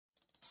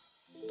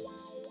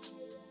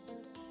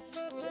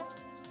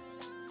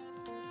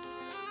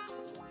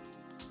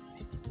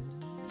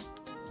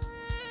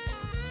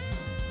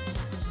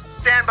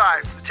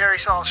Stand by for the Terry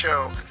Saul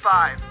Show.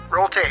 5.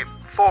 Roll tape.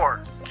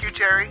 4. Cue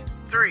Terry.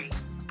 3.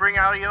 Bring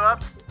audio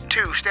up.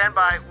 2. Stand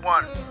by.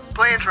 1.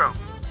 Play intro.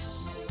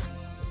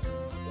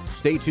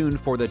 Stay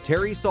tuned for the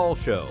Terry Saul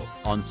Show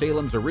on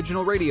Salem's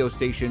original radio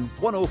station,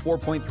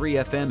 104.3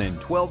 FM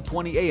and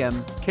 1220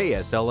 AM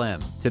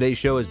KSLM. Today's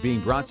show is being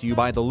brought to you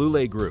by the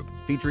Lule Group,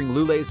 featuring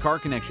Lule's Car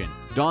Connection,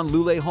 Don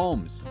Lule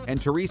Homes, and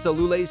Teresa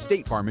Lule's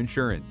State Farm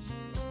Insurance.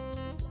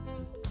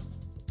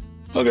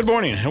 Well, good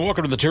morning, and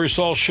welcome to the Terry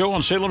Saul Show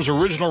on Salem's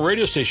original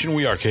radio station.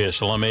 We are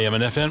KSLM AM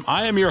and FM.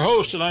 I am your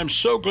host, and I'm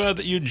so glad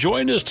that you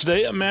joined us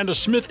today. Amanda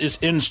Smith is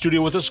in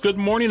studio with us. Good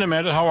morning,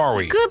 Amanda. How are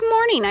we? Good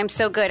morning. I'm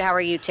so good. How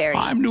are you, Terry?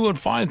 I'm doing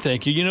fine,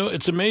 thank you. You know,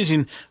 it's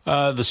amazing.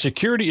 The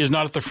security is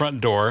not at the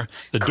front door.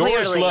 The door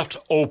is left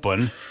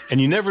open, and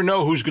you never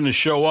know who's going to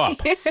show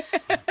up.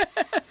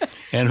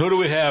 And who do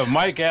we have?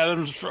 Mike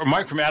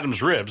from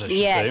Adams Ribs, I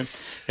should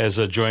say,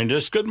 has joined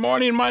us. Good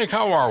morning, Mike.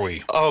 How are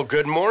we? Oh,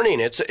 good morning.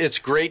 It's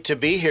great to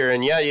be here.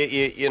 And yeah,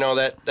 you know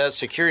that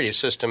security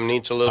system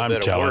needs a little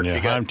bit of work.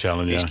 I'm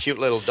telling you. These cute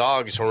little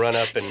dogs will run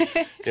up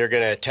and they're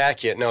going to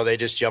attack you. No, they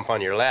just jump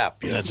on your lap.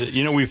 That's it.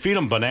 You know, we feed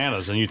them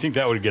bananas, and you think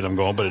that would get them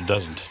going, but it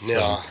doesn't.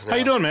 No. How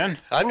you doing, man?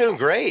 I'm doing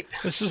great.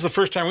 This is the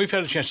first time we've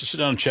had a chance to sit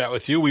down and chat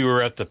with you. We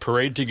were at the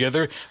parade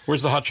together.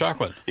 Where's the hot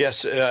chocolate?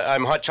 Yes,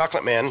 I'm hot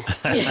chocolate man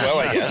as well,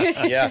 I guess.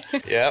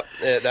 Yeah.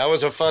 That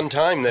was a fun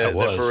time, the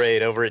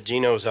parade over at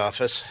Gino's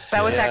office.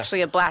 That was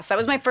actually a blast. That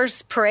was my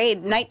first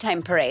parade,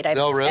 nighttime parade I've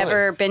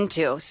ever been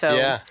to.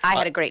 So I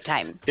had a great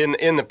time.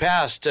 In the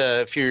past,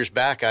 a few years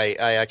back, I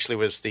actually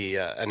was the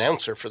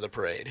announcer for the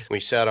parade. We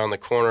sat on the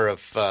corner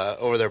of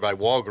over there by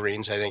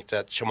Walgreens, I think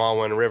that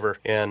Chemawan River,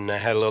 and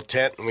had a little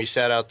tent, and we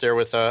sat out there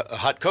with a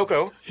hot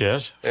cocoa.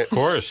 Yes, of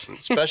course.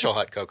 Special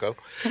hot cocoa.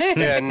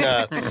 And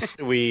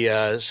we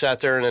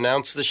sat there and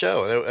announced the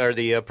show, or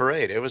the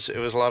parade. It was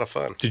a lot of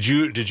fun. Did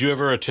you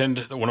ever attend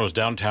when it was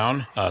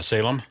downtown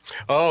Salem?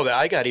 Oh,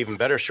 I got even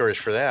better stories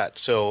for that.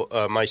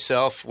 So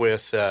myself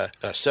with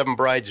Seven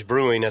Brides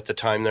Brewing at the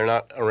time, they're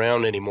not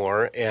around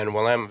anymore, and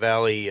Willamette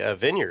Valley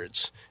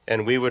Vineyards,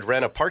 and we would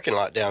rent a parking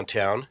lot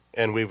downtown,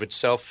 and we would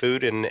sell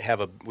food and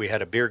we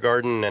had a beer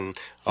garden and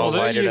all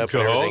lighted up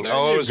and everything.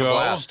 It was a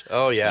blast.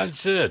 Oh yeah,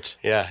 that's it.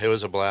 Yeah, it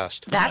was a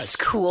blast. That's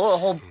cool. A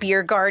whole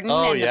beer garden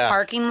and the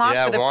parking lot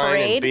for the wine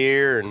parade. And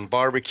beer and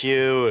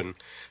barbecue and.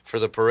 For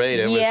the parade,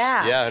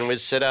 and we'd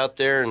sit out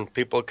there and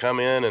people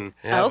come in and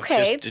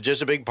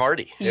just a big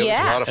party. It was a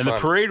lot of fun. And the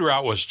parade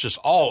route was just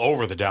all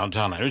over the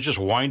downtown. It was just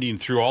winding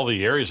through all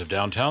the areas of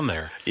downtown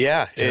there.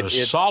 Yeah. It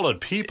was solid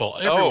people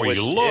everywhere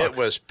you look. It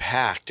was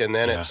packed. And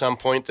then at some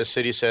point the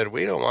city said,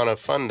 we don't want to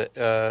fund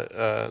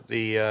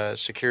the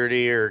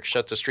security or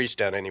shut the streets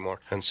down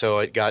anymore. And so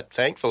it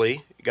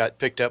thankfully got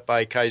picked up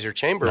by Kaiser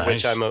Chamber,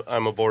 which I'm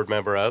a board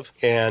member of,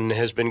 and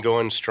has been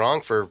going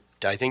strong for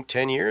I think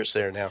 10 years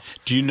there now.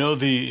 Do you know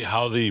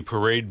how the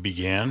parade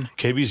began?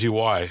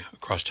 KBZY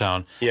across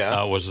town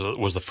was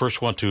the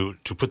first one to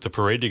put the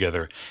parade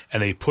together,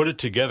 and they put it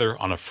together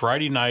on a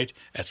Friday night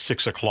at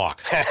 6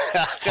 o'clock.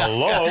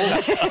 Hello?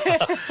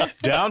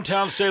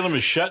 Downtown Salem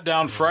is shut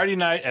down Friday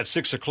night at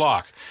 6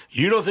 o'clock.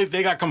 You don't think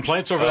they got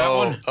complaints over that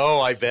one?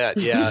 Oh, I bet.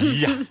 Yeah.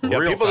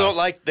 People don't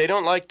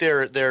like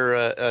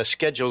their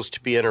schedules to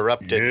be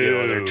interrupted.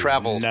 No, their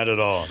travel. Not at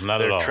all.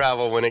 Their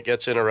travel, when it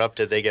gets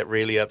interrupted, they get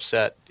really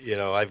upset. You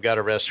know, I've got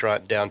a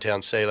restaurant in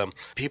downtown Salem.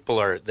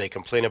 People they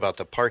complain about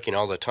the parking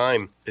all the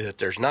time, that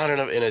there's not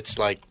enough. And it's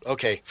like,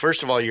 okay,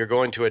 first of all, you're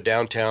going to a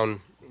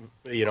downtown,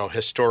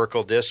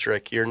 historical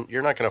district. You're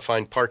not going to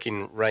find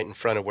parking right in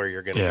front of where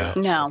you're going to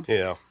go.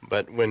 No.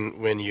 But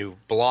when you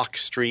block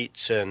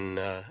streets and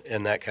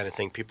that kind of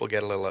thing, people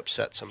get a little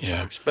upset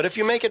sometimes. Yeah. But if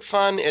you make it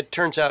fun, it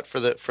turns out for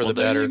the better.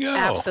 There you go.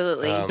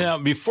 Absolutely. Now,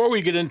 before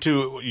we get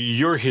into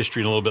your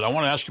history in a little bit, I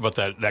want to ask you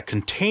about that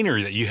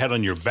container that you had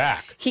on your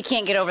back. He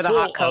can't get over the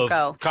hot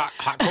cocoa. Hot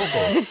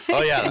cocoa.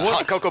 Oh yeah, the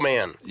hot cocoa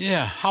man.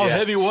 Yeah. How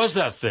heavy was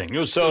that thing? It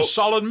was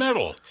solid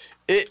metal.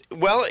 It's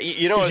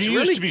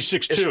used to be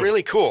 6'2". It's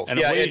really cool. And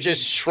it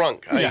just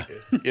shrunk. Yeah.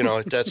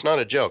 That's not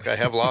a joke. I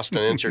have lost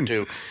an inch or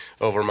two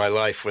over my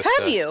life.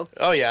 Have you?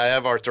 Oh, yeah. I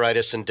have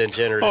arthritis and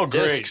degenerative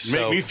discs.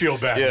 Make me feel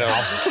bad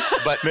now.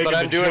 But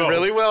I'm doing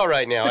really well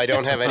right now. I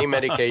don't have any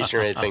medication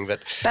or anything. But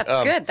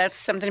that's good. That's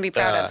something to be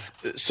proud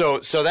of. So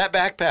that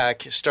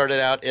backpack started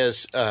out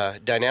as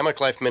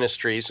Dynamic Life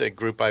Ministries, a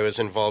group I was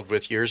involved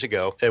with years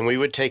ago. And we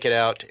would take it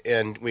out,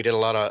 and we did a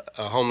lot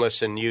of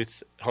homeless and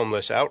youth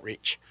homeless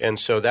outreach. And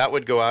so that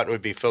would go out and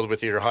would be filled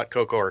with either hot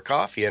cocoa or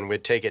coffee, and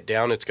we'd take it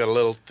down. It's got a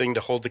little thing to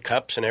hold the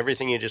cups and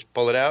everything. You just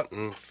pull it out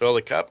and fill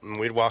the cup, and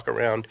we'd walk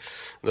around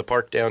the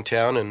park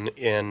downtown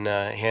and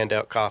hand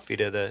out coffee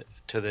to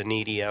the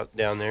needy out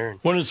down there.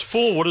 When it's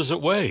full, what does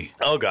it weigh?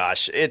 Oh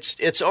gosh,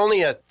 it's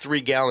only a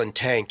 3-gallon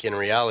tank in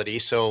reality.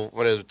 So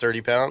what is it,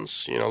 30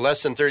 pounds?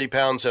 Less than 30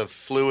 pounds of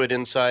fluid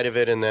inside of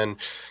it, and then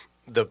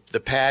the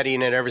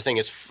padding and everything,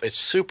 it's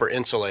super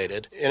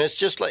insulated, and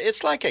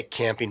it's like a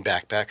camping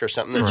backpack or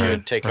something that you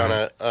would take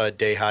on a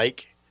day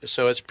hike.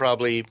 so it's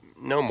probably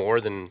no more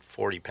than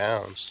 40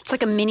 pounds. It's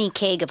like a mini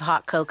keg of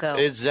hot cocoa.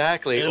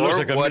 Exactly, It or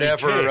like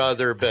whatever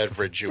other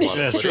beverage you want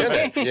to put in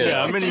it.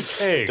 Yeah, a mini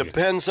keg.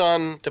 Depends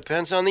on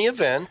the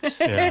event.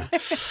 Yeah.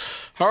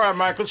 All right,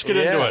 Mike, let's get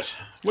into it.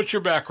 What's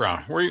your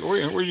background? Where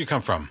do you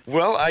come from?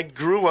 Well, I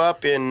grew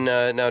up in,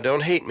 now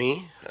don't hate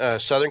me,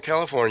 Southern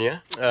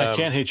California. I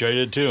can't hate you. I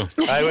did too.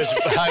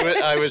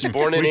 I was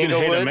born in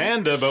Inglewood. We can hate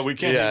Amanda, but we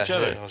can't hate each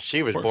other. Well,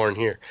 she was born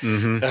here.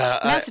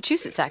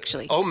 Massachusetts,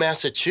 actually. Oh,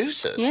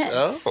 Massachusetts.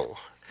 Yes. Oh.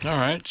 All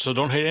right, so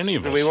don't hate any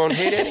of us. We won't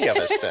hate any of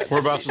us then.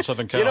 Whereabouts in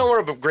Southern California? We're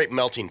a great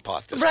melting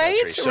pot, this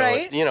country. So,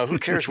 who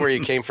cares where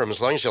you came from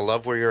as long as you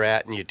love where you're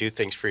at and you do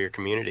things for your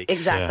community.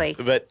 Exactly.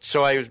 Yeah. But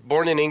so I was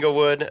born in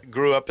Inglewood,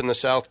 grew up in the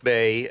South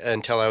Bay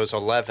until I was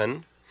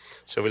 11.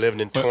 So we lived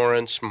in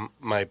Torrance.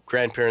 My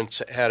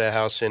grandparents had a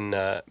house in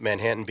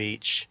Manhattan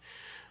Beach.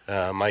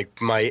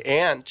 My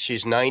aunt,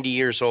 she's 90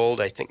 years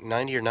old, I think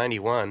 90 or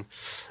 91,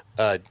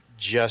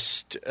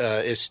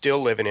 is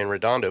still living in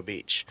Redondo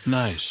Beach.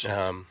 Nice.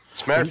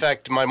 As a matter of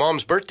fact, my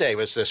mom's birthday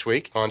was this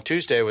week. On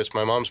Tuesday was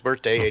my mom's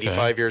birthday,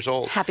 85 years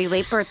old. Happy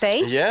late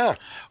birthday. Yeah.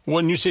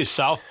 When you say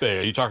South Bay,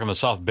 are you talking the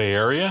South Bay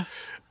area?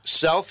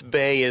 South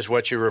Bay is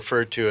what you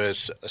refer to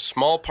as a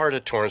small part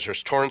of Torrance.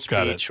 There's Torrance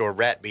Beach or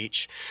Rat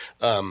Beach,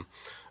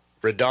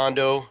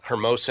 Redondo,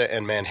 Hermosa,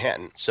 and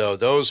Manhattan. So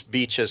those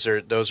beaches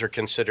are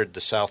considered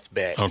the South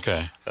Bay.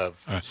 Okay.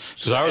 Of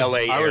LA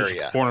area. I was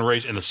born and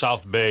raised in the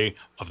South Bay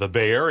of the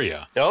Bay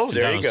Area. Oh,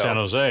 there you go. San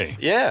Jose.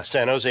 Yeah,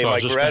 San Jose.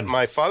 So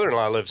my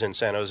father-in-law lives in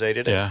San Jose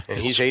today. Yeah, and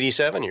he's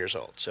 87 years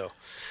old. So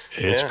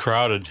it's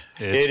crowded.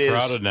 It's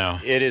crowded now.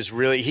 It is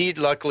really. He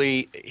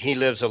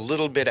lives a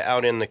little bit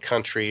out in the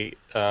country,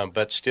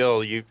 but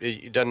still,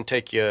 it doesn't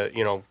take you,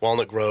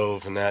 Walnut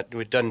Grove and that.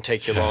 It doesn't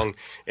take you long,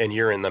 and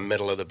you're in the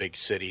middle of the big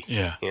city.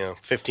 Yeah.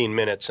 15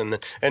 minutes, and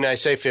I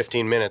say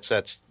 15 minutes.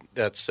 That's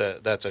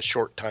a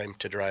short time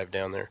to drive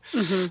down there.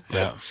 Mm-hmm.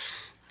 Yeah.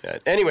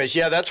 Anyways,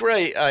 that's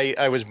where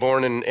I was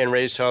born and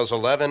raised till I was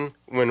 11.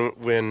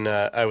 When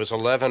I was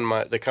 11,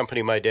 the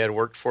company my dad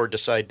worked for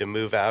decided to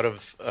move out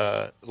of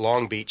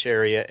Long Beach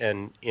area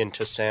and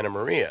into Santa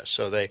Maria.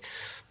 So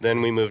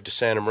then we moved to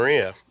Santa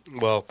Maria.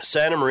 Well,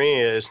 Santa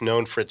Maria is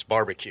known for its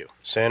barbecue.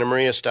 Santa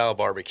Maria style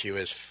barbecue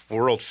is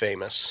world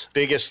famous.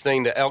 Biggest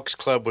thing the Elks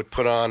Club would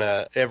put on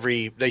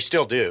they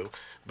still do.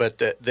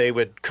 But they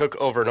would cook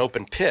over an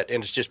open pit,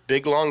 and it's just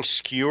big, long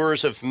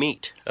skewers of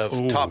meat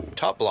of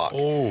top block.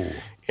 Oh.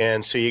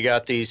 And so you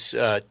got these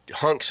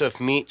hunks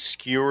of meat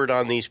skewered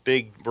on these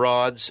big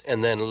rods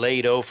and then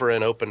laid over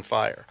an open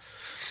fire.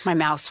 My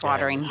mouth's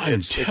watering.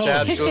 It's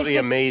absolutely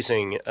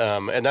amazing.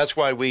 And that's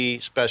why we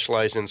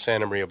specialize in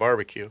Santa Maria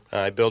barbecue.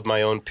 I build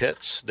my own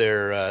pits.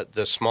 They're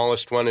the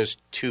smallest one is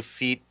 2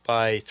 feet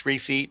by 3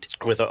 feet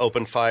with an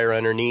open fire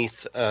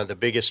underneath. The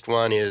biggest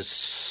one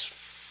is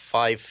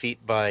 5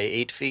 feet by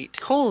 8 feet.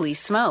 Holy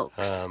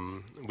smokes.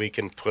 We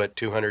can put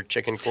 200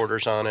 chicken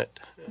quarters on it.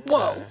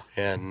 Whoa.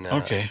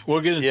 Okay, we'll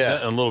get into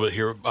that in a little bit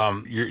here.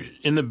 You're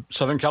in the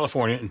Southern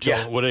California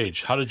until what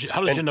age? How did you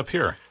end up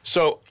here?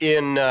 So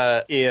in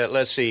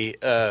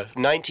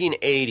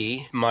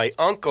 1980, my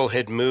uncle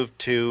had moved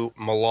to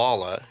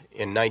Molalla.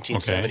 In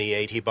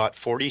 1978, He bought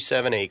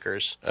 47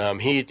 acres.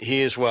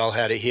 He as well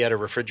had a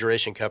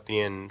refrigeration company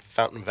in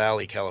Fountain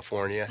Valley,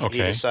 California. Okay.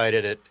 He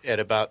decided at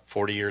about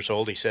 40 years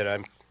old, he said,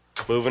 "I'm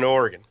moving to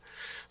Oregon."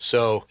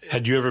 So,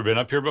 had you ever been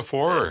up here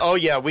before? Oh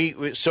yeah,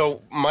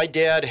 so my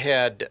dad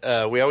had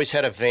we always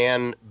had a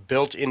van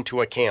built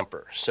into a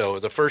camper. So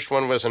the first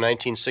one was a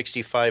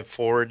 1965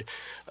 Ford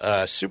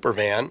Super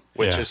Van,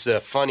 which is the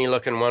funny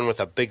looking one with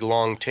a big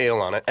long tail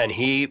on it. And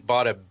he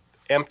bought a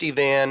empty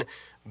van,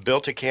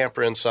 built a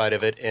camper inside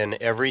of it, and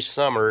every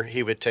summer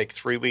he would take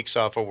 3 weeks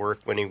off of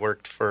work when he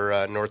worked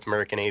for North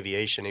American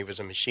Aviation. He was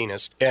a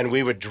machinist. And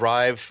we would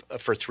drive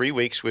for 3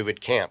 weeks. We would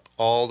camp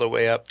all the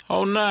way up.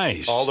 Oh,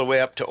 nice. All the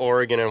way up to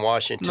Oregon and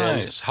Washington.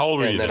 Nice. How old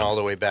were you then? And then all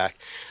the way back.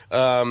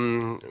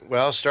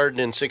 Started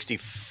in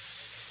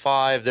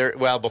 65.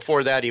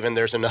 Before that even,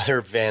 there's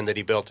another van that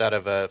he built out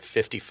of a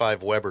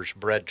 55 Weber's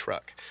bread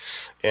truck.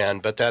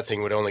 But that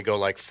thing would only go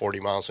like 40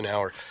 miles an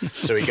hour.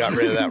 So he got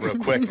rid of that real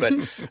quick. But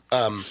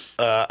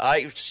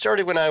I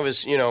started when I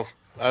was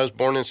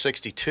born in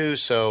 62,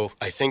 so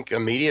I think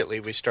immediately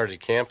we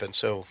started camping.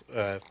 So,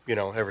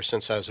 ever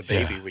since I was a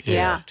baby, we camped.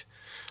 Yeah.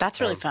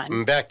 That's really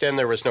fun. Back then,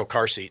 there was no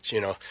car seats,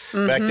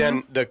 Back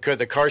then,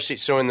 the car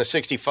seats, so in the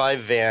 65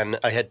 van,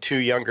 I had 2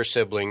 younger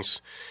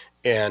siblings,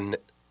 and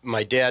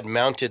my dad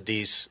mounted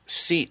these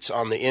seats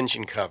on the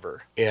engine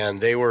cover, and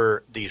they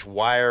were these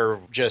wire,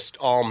 just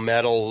all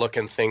metal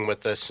looking thing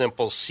with a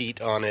simple seat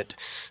on it.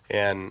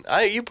 And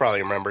you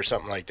probably remember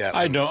something like that.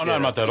 I don't.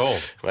 I'm not that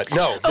old. But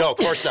no, of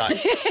course not.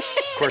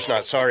 Of course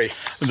not. Sorry.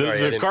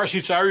 The car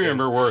seats I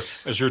remember were,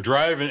 as you're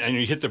driving and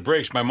you hit the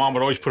brakes, my mom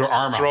would always put her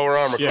arm out. Throw her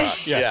arm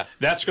across. Yeah.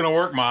 That's going to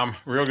work, Mom.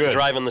 Real good.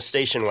 Driving the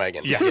station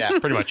wagon. Yeah,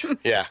 pretty much.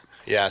 Yeah.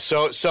 Yeah,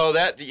 so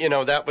that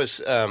that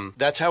was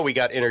that's how we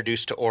got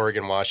introduced to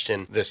Oregon,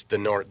 Washington,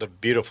 the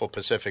beautiful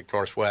Pacific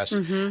Northwest,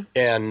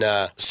 and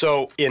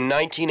so in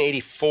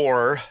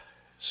 1984,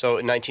 So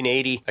in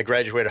 1980, I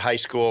graduated high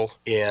school,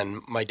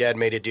 and my dad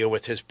made a deal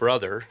with his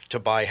brother to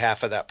buy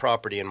half of that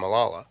property in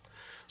Molalla.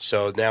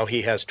 So now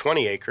he has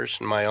 20 acres,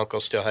 and my uncle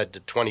still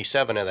had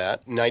 27 of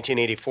that. In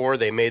 1984,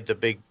 they made the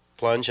big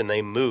plunge, and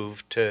they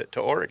moved to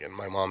Oregon,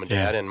 my mom and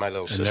dad and my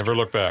little sister. And never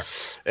looked back.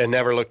 And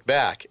never looked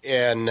back.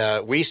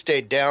 And we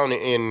stayed down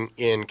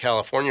in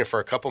California for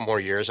a couple more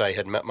years. I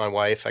had met my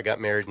wife. I got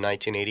married in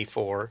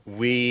 1984.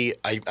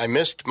 I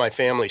missed my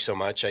family so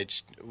much.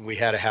 We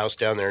had a house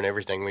down there and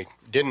everything. We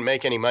didn't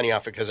make any money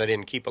off it because I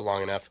didn't keep it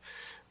long enough.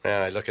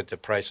 Man, I look at the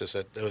prices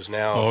at those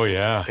now. Oh,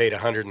 yeah. Paid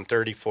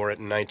 $130 for it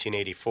in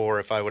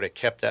 1984. If I would have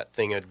kept that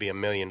thing, it would be $1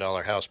 million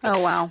house.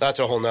 But wow. That's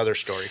a whole nother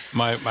story.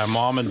 My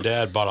mom and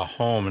dad bought a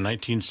home in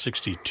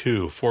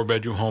 1962,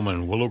 4-bedroom home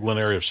in Willow Glen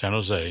area of San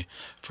Jose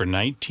for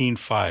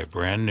 $19,500,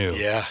 brand new.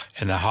 Yeah.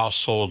 And the house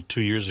sold 2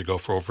 years ago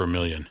for over $1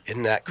 million.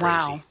 Isn't that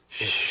crazy? Wow.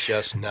 It's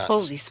just nuts.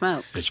 Holy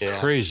smokes. It's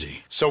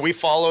crazy. So we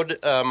followed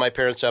my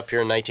parents up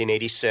here in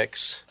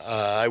 1986.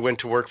 I went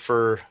to work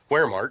for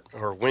Wearmart,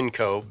 or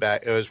Winco.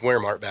 It was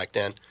Wearmart back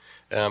then,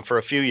 for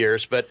a few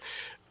years. But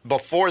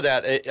before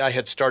that, I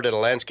had started a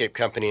landscape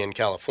company in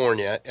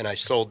California, and I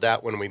sold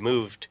that when we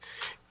moved.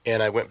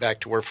 And I went back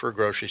to work for a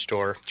grocery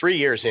store. 3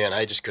 years in,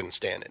 I just couldn't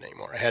stand it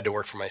anymore. I had to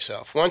work for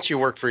myself. Once you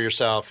work for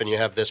yourself and you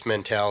have this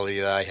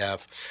mentality that I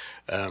have,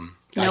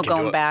 no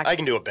going back. I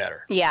can do it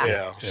better. Yeah. You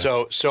know?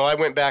 Yeah. So I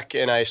went back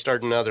and I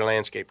started another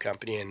landscape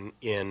company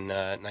in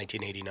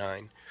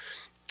 1989,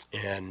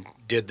 and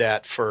did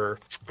that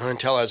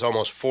until I was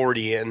almost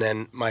 40, and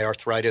then my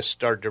arthritis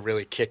started to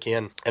really kick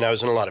in, and I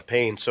was in a lot of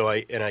pain. So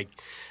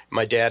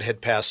my dad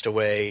had passed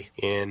away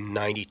in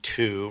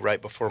 92,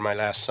 right before my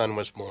last son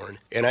was born,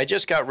 and I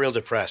just got real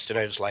depressed, and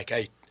I was like,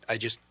 I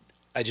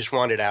just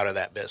wanted out of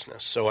that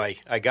business. So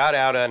I got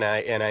out,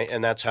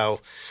 and that's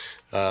how.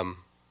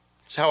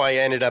 That's how I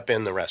ended up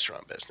in the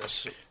restaurant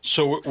business.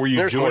 So were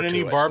you doing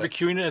any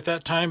barbecuing at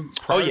that time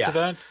prior to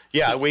that?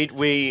 Yeah,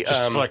 we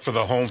just like for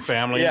the home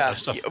family. Yeah, and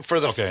stuff? for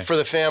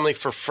the family,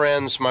 for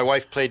friends. My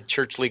wife played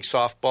church league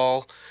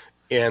softball,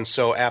 and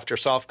so after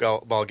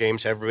softball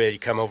games, everybody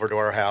would come over to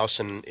our house,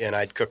 and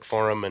I'd cook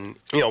for them. And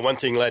one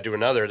thing led to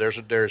another.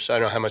 There's I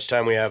don't know how much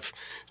time we have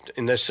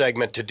in this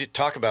segment to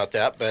talk about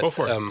that, but go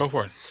for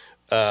it.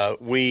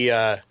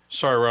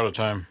 Sorry, we're out of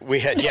time.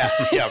 We had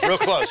real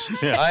close.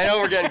 Yeah. I know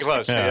we're getting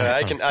close. Yeah.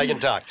 I can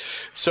talk.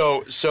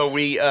 So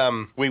we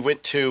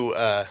went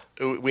to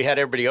we had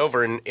everybody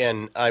over,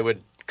 and I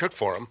would cook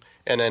for them,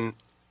 and then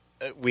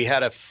we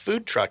had a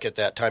food truck at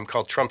that time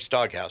called Trump's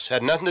Doghouse.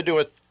 Had nothing to do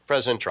with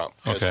President Trump.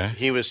 Okay.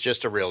 He was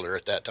just a realtor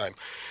at that time,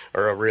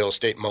 or a real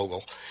estate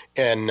mogul,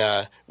 and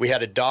we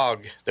had a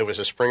dog that was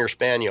a Springer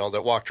Spaniel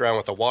that walked around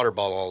with a water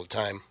bottle all the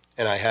time,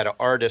 and I had an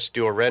artist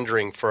do a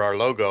rendering for our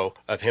logo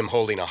of him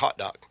holding a hot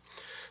dog.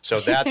 So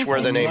that's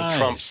where the name Nice.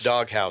 Trump's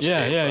Doghouse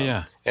came from.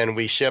 Yeah. And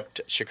we shipped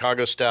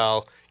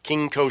Chicago-style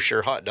King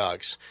Kosher hot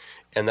dogs,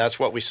 and that's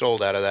what we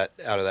sold out of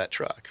that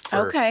truck.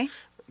 Okay.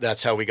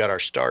 That's how we got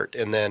our start.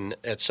 And then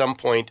at some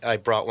point, I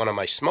brought one of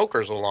my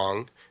smokers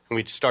along, and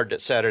we started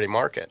at Saturday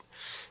Market.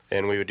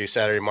 And we would do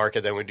Saturday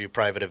Market, then we'd do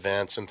private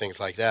events and things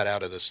like that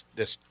out of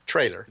this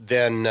trailer.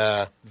 Then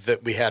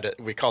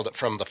we called it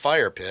From the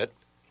Fire Pit,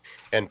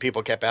 and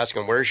people kept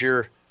asking, "Where's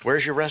your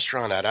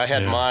restaurant at?" I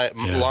had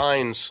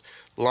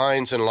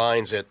lines and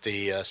lines at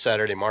the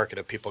Saturday Market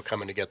of people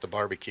coming to get the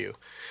barbecue.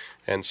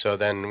 And so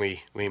then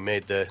we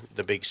made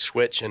the big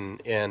switch,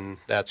 and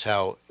that's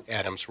how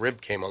Adam's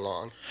Rib came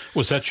along.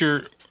 Was that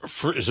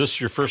is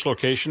this your first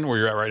location where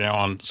you're at right now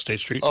on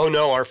State Street? Oh,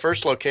 no. Our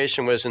first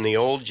location was in the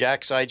old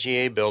Jack's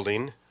IGA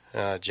building.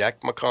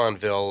 Jack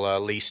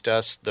McConville leased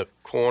us the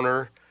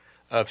corner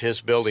of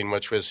his building,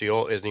 which was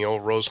in the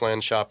old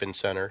Roseland Shopping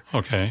Center.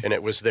 Okay. And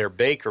it was their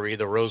bakery.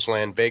 The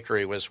Roseland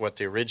Bakery was what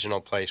the original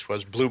place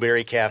was.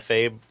 Blueberry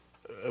Cafe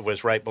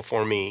was right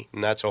before me,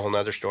 and that's a whole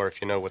other story if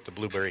you know what the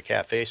Blueberry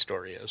Cafe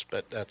story is.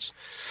 But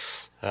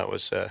that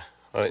was an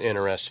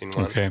interesting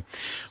one. Okay.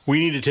 We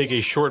need to take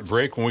a short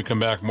break. When we come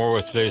back, more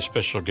with today's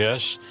special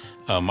guest,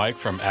 Mike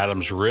from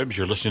Adam's Ribs.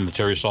 You're listening to the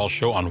Terry Saul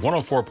Show on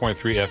 104.3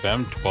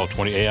 FM,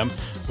 1220 AM.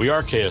 We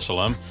are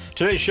KSLM.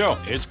 Today's show,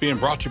 it's being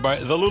brought to you by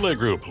the Lule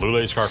Group,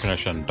 Lule's Car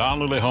Connection, Don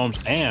Lule Homes,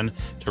 and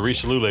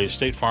Teresa Lule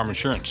State Farm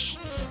Insurance.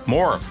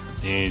 More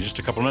in just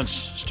a couple of minutes.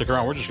 Stick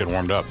around. We're just getting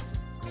warmed up.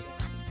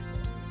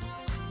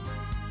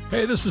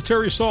 Hey, this is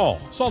Terry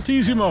Saul,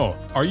 Saltissimo.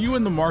 Are you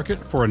in the market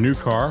for a new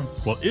car?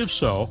 Well, if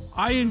so,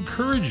 I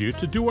encourage you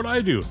to do what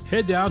I do.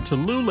 Head down to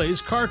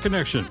Lule's Car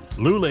Connection.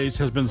 Lule's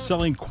has been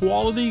selling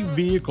quality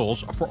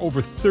vehicles for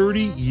over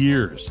 30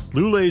 years.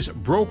 Lule's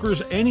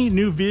brokers any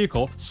new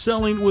vehicle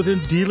selling within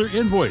dealer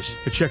invoice.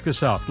 But check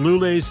this out.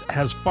 Lule's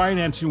has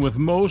financing with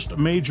most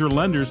major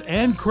lenders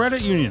and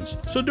credit unions.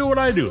 So do what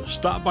I do.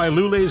 Stop by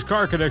Lule's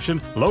Car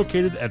Connection,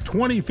 located at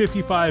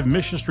 2055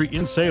 Mission Street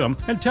in Salem,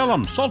 and tell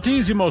them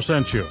Saltissimo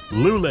sent you.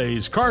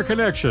 Lule's Car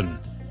Connection.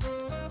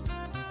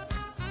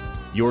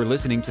 You're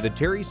listening to the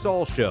Terry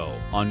Saul Show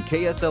on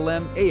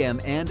KSLM AM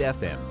and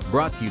FM,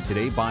 brought to you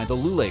today by the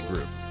Lule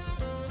Group.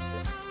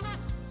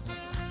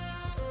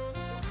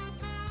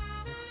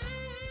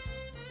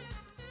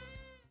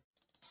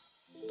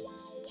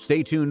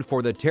 Stay tuned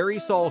for the Terry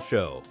Saul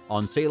Show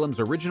on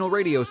Salem's original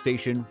radio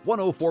station,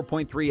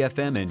 104.3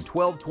 FM and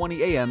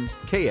 1220 AM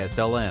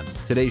KSLM.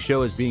 Today's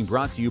show is being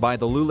brought to you by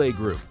the Lulay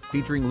Group,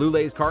 featuring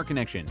Lulay's Car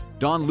Connection,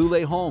 Don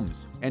Lulay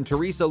Homes, and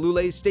Teresa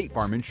Lulay's State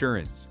Farm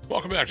Insurance.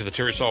 Welcome back to the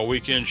Terry Saul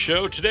Weekend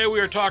Show. Today we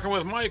are talking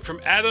with Mike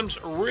from Adams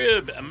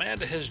Rib.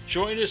 Amanda has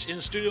joined us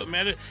in studio.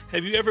 Amanda,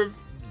 have you ever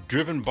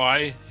driven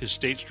by his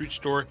State Street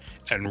store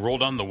and rolled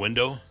down the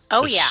window?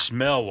 Oh, the yeah.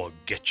 smell will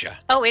get you.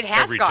 Oh, it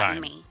has gotten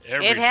time. me.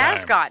 Every it has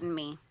time. gotten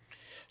me.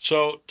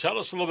 So tell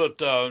us a little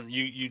bit.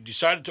 You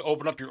decided to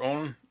open up your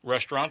own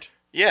restaurant?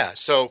 Yeah,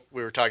 so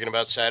we were talking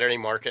about Saturday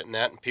market and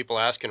that, and people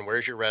asking,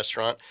 where's your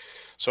restaurant?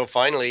 So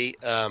finally,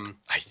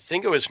 I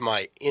think it was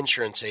my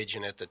insurance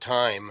agent at the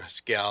time, this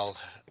gal,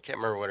 I can't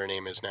remember what her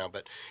name is now,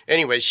 but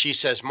anyway, she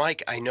says,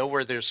 Mike, I know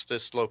where there's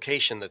this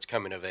location that's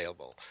coming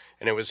available.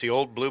 And it was the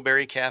old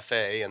Blueberry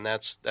Cafe, and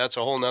that's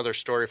a whole nother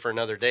story for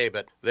another day,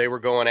 but they were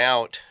going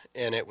out,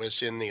 and it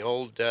was in the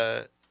old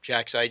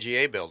Jack's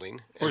IGA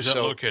building. Where's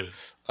that located?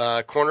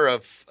 Corner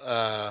of,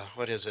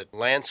 what is it,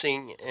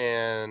 Lansing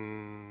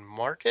and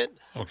Market?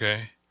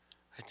 Okay.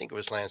 I think it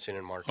was Lansing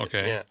and Market.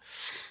 Okay. Yeah.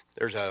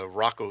 There's a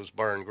Rocco's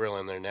Bar and Grill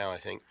in there now, I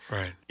think.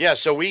 Right. Yeah,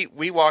 so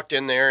we walked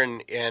in there,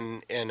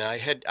 and I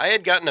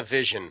had gotten a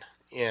vision,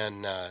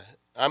 and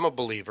I'm a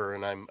believer,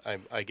 and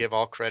I give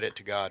all credit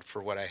to God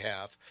for what I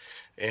have.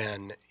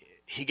 And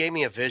he gave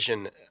me a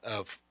vision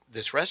of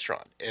this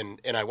restaurant, and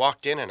I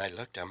walked in and I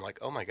looked, I'm like,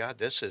 oh my God,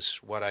 this is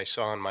what I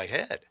saw in my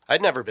head.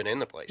 I'd never been in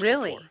the place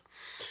Really? before.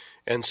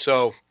 And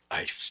so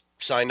I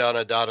signed on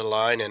a dotted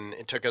line, and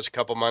it took us a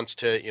couple months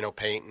to,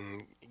 paint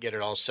and get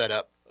it all set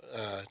up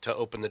to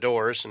open the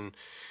doors.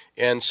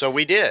 And so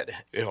we did.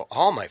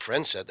 All my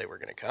friends said they were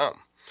going to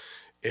come.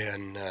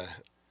 And,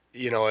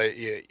 you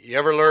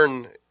ever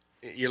learn,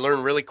 you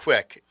learn really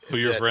quick. Who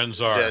your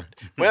friends are.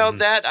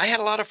 I had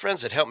a lot of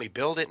friends that helped me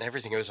build it and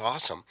everything. It was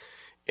awesome.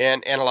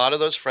 And a lot of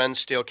those friends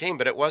still came,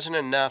 but it wasn't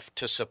enough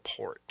to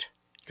support.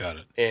 Got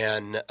it.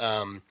 And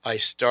I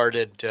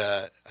started,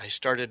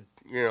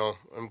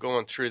 I'm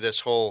going through this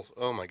whole,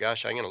 oh my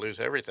gosh, I'm going to lose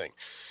everything.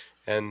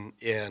 And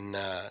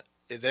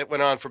that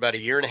went on for about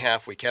 1.5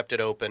 years. We kept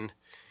it open,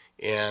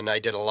 and I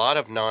did a lot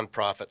of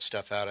nonprofit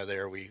stuff out of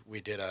there. We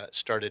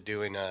started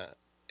doing a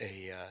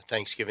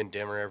Thanksgiving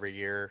dinner every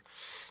year,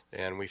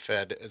 and we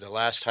fed, the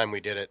last time we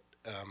did it,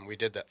 we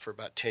did that for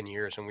about 10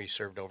 years, and we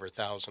served over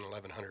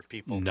 1,100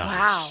 people.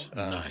 Nice.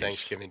 Wow. Nice.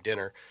 Thanksgiving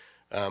dinner.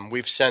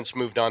 We've since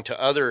moved on to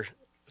other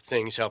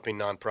things helping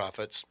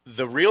nonprofits.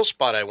 The real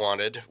spot I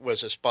wanted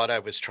was a spot I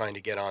was trying to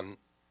get on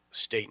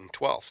State and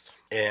 12th.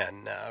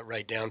 And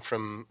right down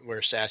from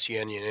where Sassy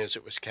Onion is,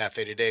 it was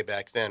Cafe Today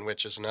back then,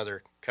 which is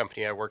another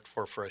company I worked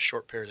for a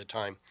short period of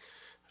time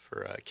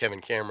for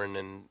Kevin Cameron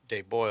and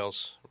Dave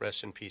Boyles.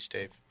 Rest in peace,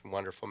 Dave.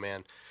 Wonderful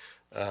man.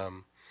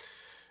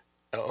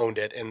 Owned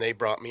it, and they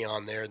brought me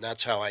on there, and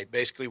that's how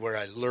where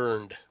I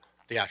learned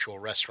the actual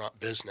restaurant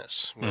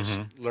business, was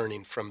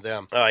learning from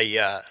them.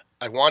 I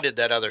wanted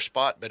that other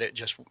spot, but it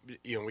just,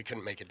 we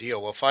couldn't make a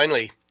deal. Well,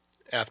 finally,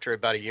 after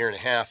about 1.5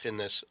 years in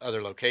this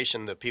other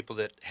location, the people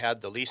that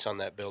had the lease on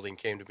that building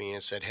came to me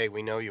and said, hey,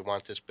 we know you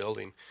want this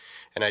building.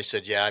 And I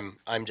said, yeah,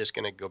 I'm just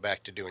going to go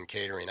back to doing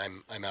catering.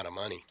 I'm out of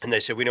money. And they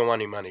said, we don't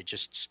want any money.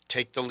 Just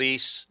take the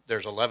lease.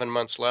 There's 11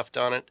 months left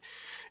on it.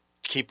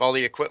 Keep all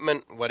the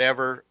equipment,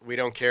 whatever. We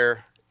don't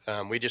care.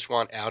 We just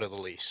want out of the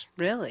lease.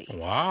 Really?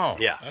 Wow.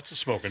 Yeah. That's a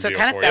smoking So deal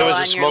kind of for It you. was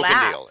on a your smoking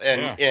lap. deal.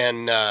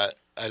 And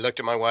I looked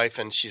at my wife,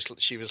 and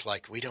she was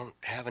like, we don't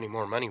have any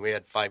more money. We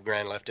had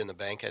 $5,000 left in the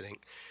bank, I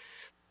think,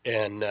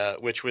 and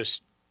which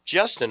was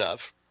just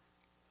enough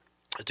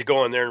to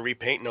go in there and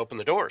repaint and open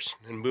the doors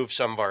and move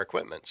some of our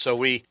equipment. So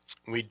we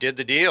did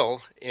the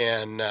deal,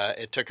 and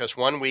it took us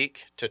 1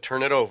 week to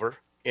turn it over,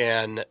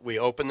 and we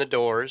opened the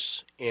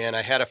doors, and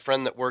I had a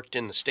friend that worked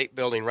in the state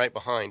building right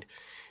behind,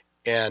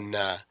 and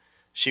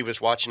she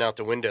was watching out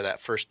the window that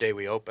first day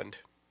we opened.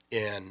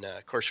 And,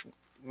 of course,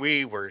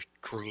 we were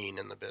green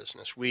in the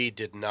business. We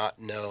did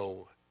not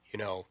know,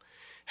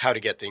 how to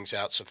get things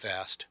out so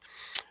fast.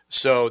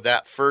 So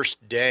that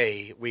first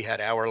day, we had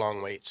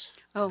hour-long waits.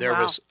 Oh, there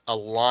wow. was a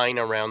line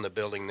around the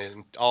building.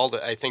 And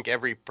I think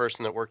every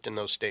person that worked in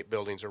those state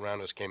buildings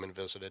around us came and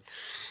visited.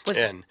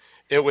 And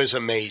it was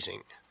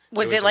amazing.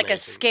 Was it like a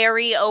amazing.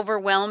 scary,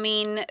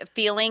 overwhelming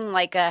feeling?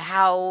 Like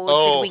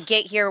how did we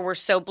get here? We're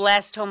so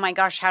blessed. Oh my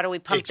gosh, how do we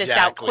pump this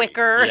out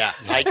quicker? Yeah,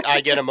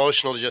 I get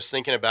emotional just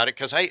thinking about it,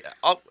 because I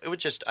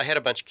had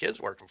a bunch of kids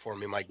working for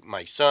me.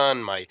 My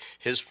son,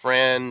 his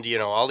friend,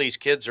 all these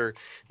kids are,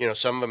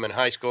 some of them in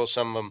high school,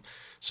 some of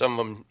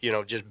them,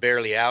 just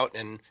barely out,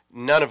 and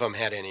none of them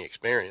had any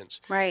experience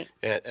Right.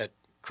 at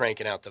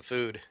cranking out the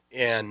food.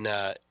 And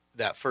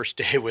that first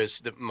day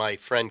my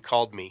friend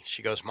called me.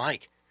 She goes,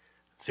 Mike,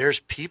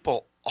 there's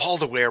people all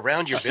the way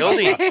around your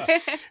building.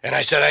 And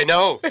I said, I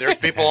know. There's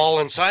people all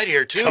inside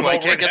here, too. I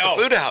can't get the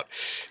food out.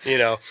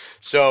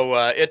 So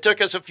it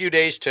took us a few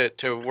days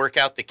to work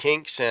out the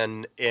kinks.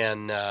 And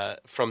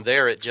from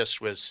there, it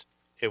was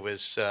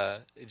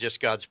just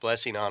God's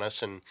blessing on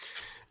us. And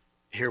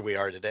here we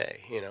are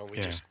today.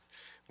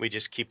 we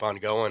just keep on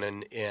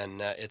going,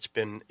 and it's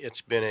been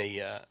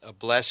a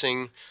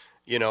blessing.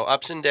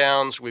 Ups and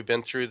downs. We've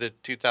been through the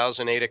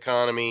 2008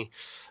 economy.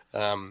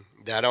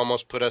 That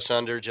almost put us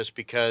under just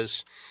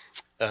because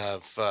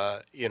of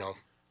the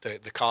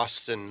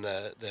costs and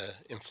the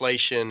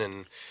inflation,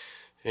 and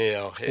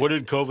what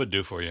did COVID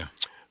do for you?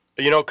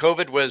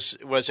 COVID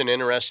was an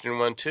interesting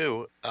one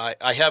too.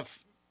 I have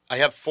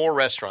 4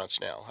 restaurants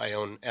now. I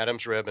own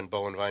Adam's Rib and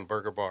Bow and Vine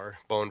Burger Bar.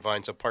 Bow and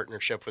Vine's a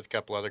partnership with a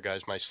couple other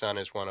guys. My son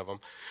is one of them.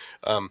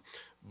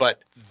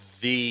 But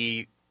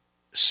the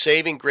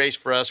saving grace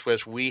for us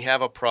was we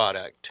have a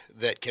product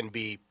that can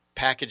be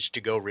packaged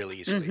to go real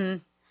easily. Mm-hmm.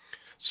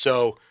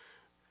 So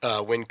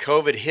when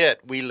COVID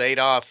hit, we laid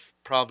off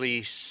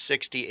probably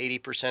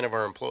 60-80% of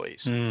our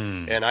employees.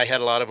 And I had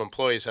a lot of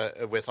employees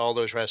with all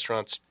those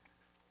restaurants.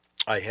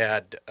 I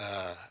had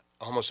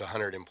almost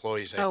 100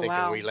 employees, I think,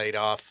 and we laid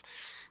off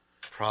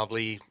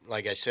probably,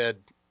 like I said,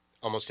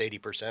 almost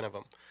 80% of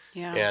them.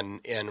 Yeah.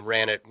 And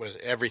ran it with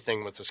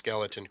everything with the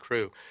skeleton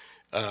crew.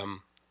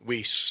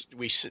 We as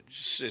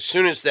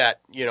soon as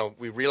that,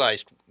 we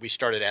realized, we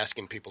started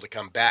asking people to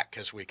come back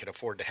because we could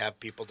afford to have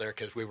people there,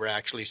 because we were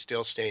actually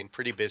still staying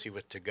pretty busy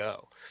with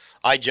to-go.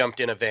 I jumped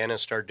in a van and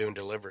started doing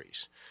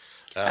deliveries.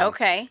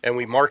 Okay. And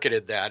we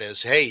marketed that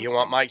as, hey, you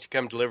want Mike to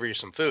come deliver you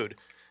some food?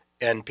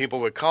 And people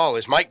would call,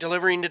 is Mike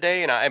delivering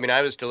today? And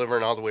I was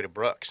delivering all the way to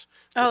Brooks.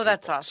 Oh,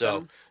 that's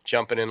awesome. So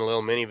jumping in a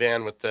little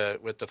minivan with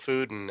the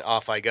food, and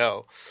off I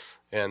go.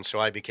 And so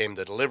I became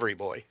the delivery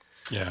boy.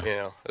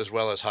 Yeah. As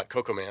well as Hot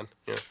Cocoa Man.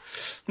 Yeah.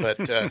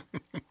 But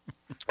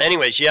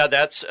anyways, yeah,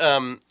 that's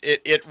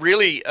it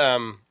really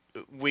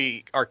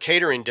our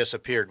catering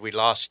disappeared. We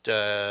lost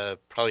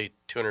probably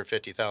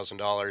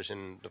 $250,000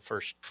 in the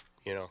first,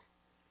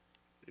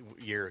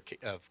 year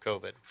of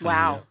COVID.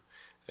 Wow.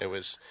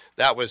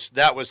 That was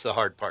the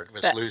hard part,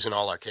 was losing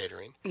all our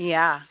catering.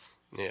 Yeah.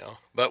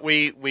 But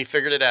we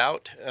figured it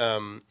out,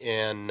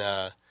 and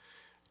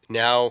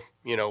now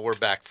we're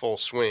back full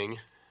swing,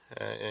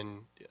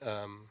 and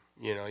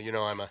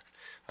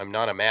I'm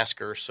not a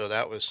masker, so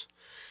that was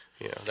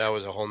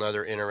a whole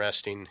nother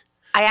interesting.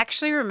 I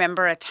actually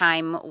remember a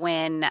time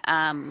when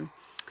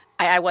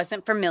I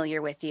wasn't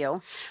familiar with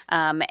you,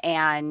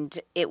 and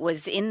it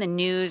was in the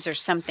news or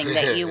something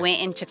that you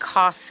went into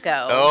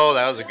Costco. Oh,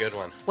 that was a good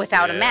one.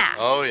 Without a mask.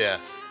 Oh, yeah.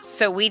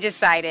 So we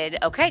decided,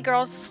 okay,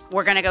 girls,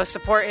 we're going to go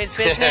support his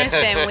business,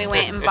 and we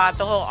went and bought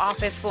the whole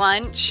office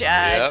lunch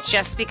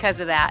just because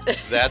of that.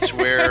 That's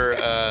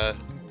where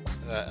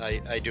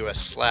I do a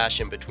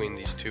slash in between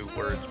these two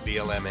words,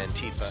 BLM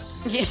Antifa.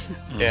 Yeah.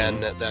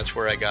 And that's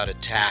where I got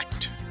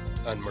attacked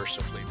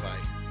unmercifully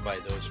by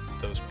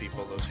those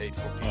people, those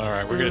hateful people. All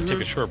right, we're going to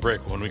take a short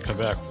break. When we come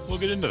back, we'll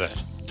get into that.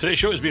 Today's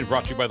show is being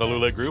brought to you by the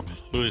Lule Group,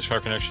 Lule's Car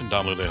Connection,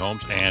 Don Lule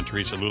Homes, and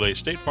Teresa Lule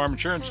State Farm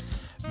Insurance.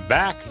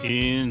 Back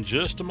in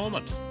just a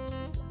moment.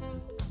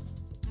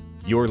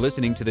 You're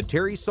listening to The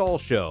Terry Saul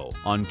Show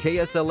on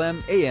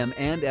KSLM AM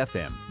and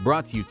FM,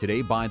 brought to you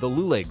today by the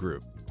Lule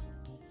Group.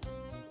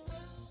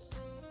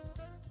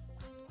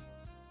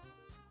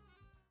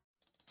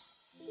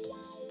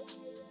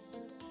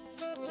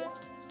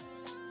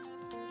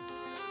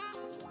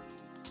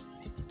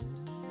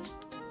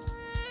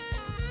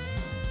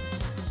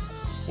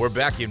 We're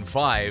back in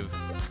 5,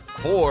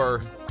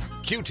 4,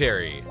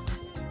 Q-Terry,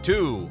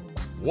 2,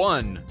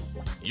 1,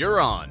 you're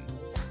on.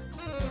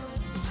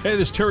 Hey,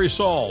 this is Terry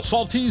Saul,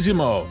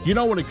 Saltissimo.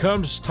 When it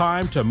comes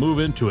time to move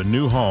into a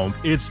new home,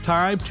 it's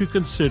time to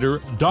consider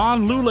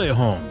Don Lule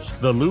Homes.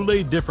 The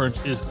Lule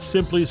difference is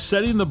simply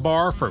setting the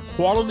bar for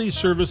quality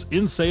service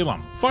in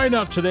Salem. Find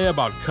out today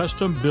about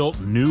custom-built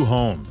new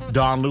homes.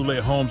 Don Lule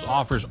Homes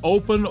offers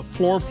open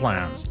floor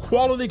plans,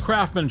 quality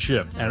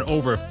craftsmanship, and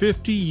over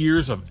 50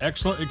 years of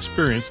excellent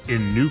experience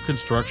in new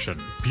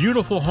construction.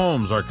 Beautiful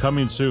homes are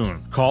coming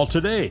soon. Call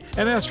today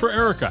and ask for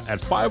Erica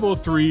at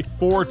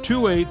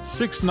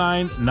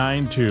 503-428-6992.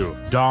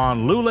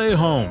 Don Lule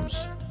Homes.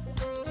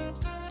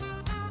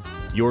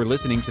 You're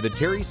listening to The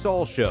Terry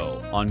Saul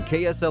Show on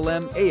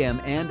KSLM AM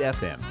and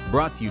FM,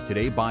 brought to you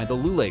today by the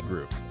Lule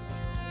Group.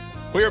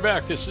 We are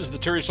back. This is the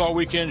Terry Saul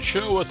Weekend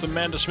Show with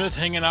Amanda Smith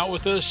hanging out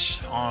with us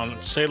on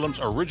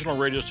Salem's original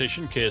radio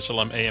station,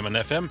 KSLM AM and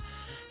FM.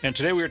 And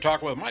today we are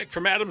talking with Mike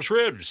from Adam's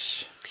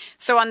Ribs.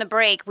 So on the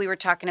break, we were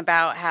talking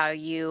about how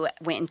you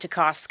went into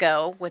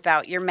Costco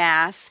without your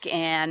mask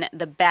and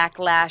the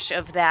backlash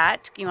of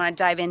that. You want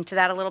to dive into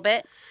that a little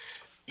bit?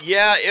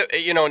 Yeah,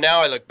 now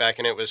I look back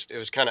and it was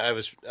kind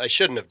of, I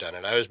shouldn't have done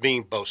it. I was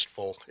being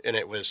boastful, and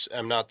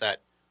I'm not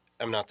that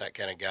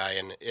kind of guy,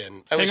 and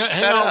I was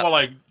hang on while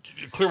I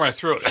clear my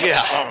throat.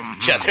 Yeah,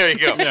 yeah, there you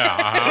go. Yeah,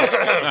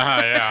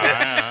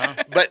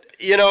 But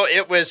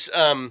it was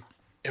one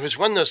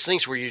of those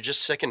things where you're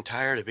just sick and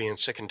tired of being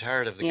sick and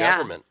tired of the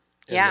government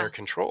and their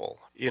control.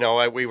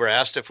 We were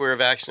asked if we were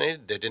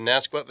vaccinated. They didn't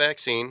ask what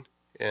vaccine,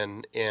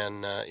 and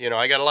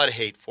I got a lot of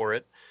hate for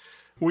it.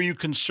 Were you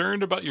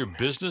concerned about your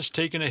business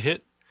taking a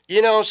hit?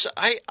 So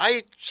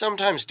I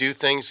sometimes do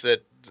things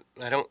that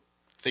I don't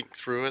think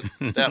through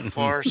it that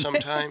far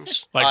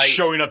sometimes. Like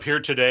showing up here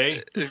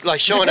today? Like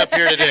showing up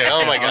here today.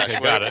 Oh, my gosh. Okay,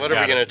 what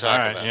are we going to talk all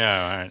right, about?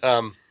 Yeah,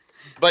 all right.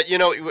 But,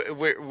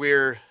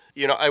 we're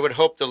I would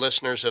hope the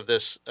listeners of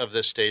this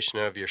station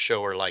and of your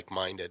show are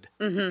like-minded.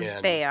 Mm-hmm,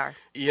 And, they are.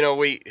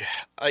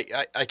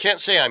 I can't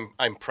say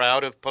I'm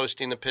proud of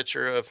posting the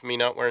picture of me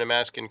not wearing a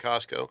mask in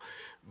Costco,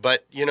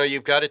 but,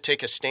 you've got to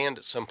take a stand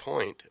at some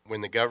point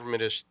when the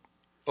government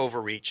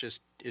overreach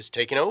is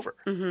taking over.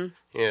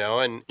 Mm-hmm.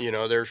 And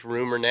there's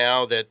rumor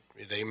now that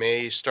they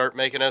may start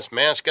making us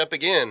mask up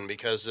again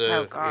because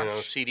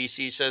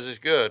CDC says it's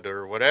good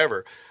or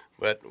whatever.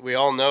 But we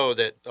all know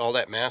that all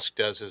that mask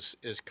does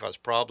is cause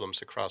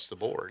problems across the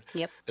board.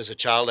 Yep. As a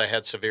child, I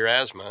had severe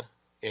asthma,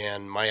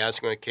 and my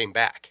asthma came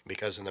back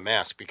because of the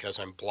mask, because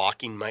I'm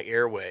blocking my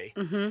airway.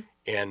 Mm-hmm.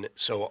 And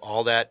so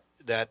all that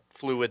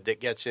fluid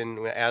that gets in,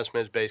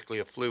 asthma is basically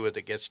a fluid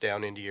that gets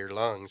down into your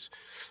lungs,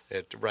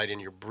 right in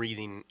your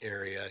breathing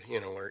area,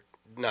 or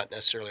not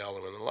necessarily all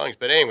in the lungs.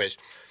 But anyways,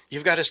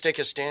 you've got to take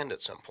a stand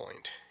at some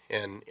point.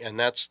 And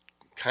that's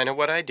kind of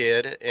what I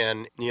did.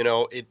 And,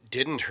 it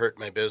didn't hurt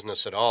my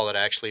business at all. It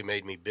actually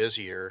made me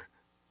busier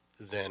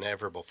than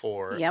ever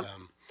before. Yep.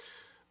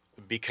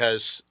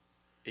 Because,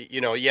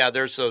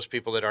 there's those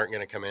people that aren't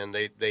going to come in.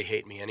 They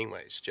hate me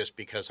anyways, just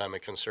because I'm a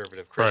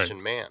conservative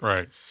Christian man.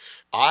 Right.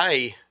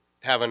 I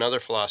have another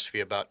philosophy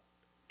about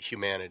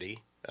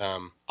humanity.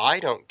 I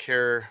don't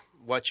care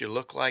what you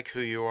look like,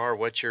 who you are,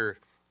 what your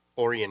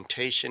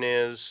orientation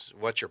is,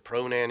 what your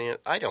pronoun is.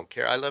 I don't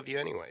care. I love you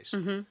anyways.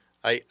 Mm-hmm.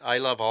 I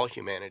love all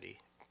humanity.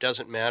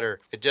 Doesn't matter.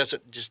 It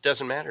just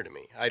doesn't matter to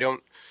me.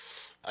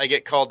 I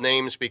get called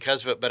names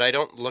because of it, but I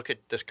don't look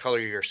at the color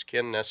of your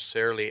skin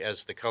necessarily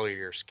as the color of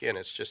your skin.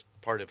 It's just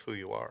part of who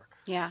you are.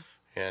 Yeah.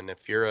 And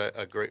if you're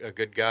a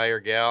good guy or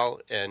gal,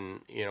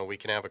 and we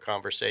can have a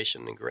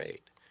conversation, then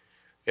great.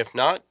 If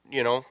not,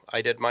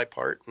 I did my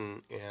part,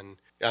 and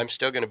I'm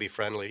still going to be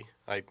friendly.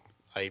 I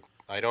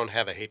don't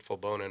have a hateful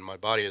bone in my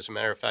body. As a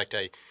matter of fact,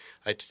 I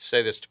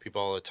say this to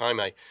people all the time.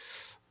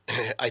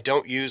 I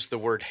don't use the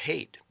word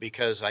hate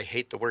because I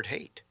hate the word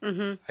hate.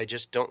 Mm-hmm. I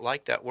just don't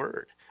like that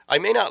word. I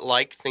may not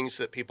like things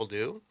that people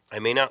do. I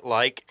may not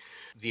like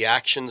the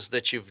actions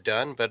that you've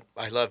done, but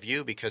I love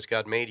you because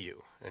God made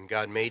you, and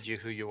God made you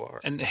who you are.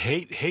 And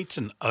hate's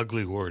an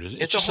ugly word.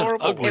 It's a just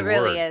horrible an ugly It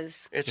really word.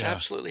 is. It's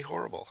absolutely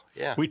horrible.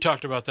 Yeah. We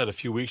talked about that a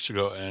few weeks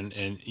ago,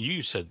 and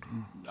you said,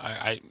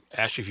 I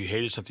asked you if you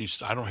hated something. You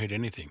said, I don't hate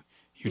anything.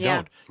 You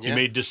don't. You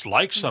may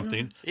dislike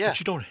something, but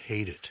you don't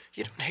hate it.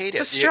 You don't hate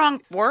It's it. a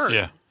strong word.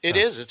 Yeah. It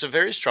is. It's a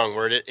very strong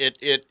word.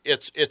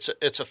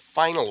 It's a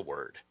final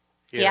word.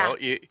 You know,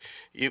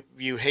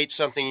 you hate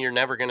something, you're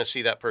never going to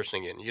see that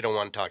person again. You don't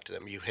want to talk to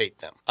them. You hate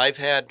them. I've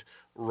had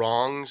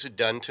wrongs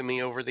done to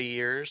me over the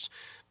years,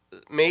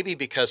 maybe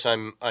because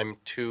I'm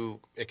too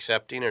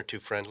accepting or too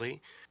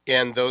friendly.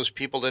 And those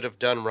people that have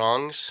done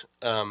wrongs,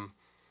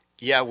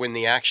 when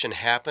the action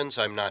happens,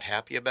 I'm not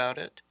happy about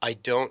it.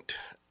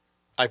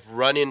 I've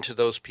run into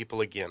those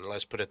people again.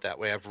 Let's put it that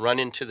way. I've run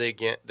into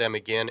them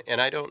again,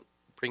 and I don't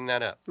bring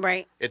that up.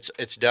 Right.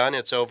 It's done.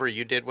 It's over.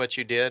 You did what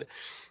you did.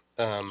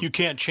 You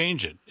can't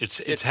change it.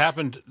 It's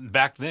happened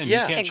back then.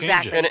 Yeah, you can't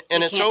exactly. change it.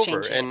 And You it's can't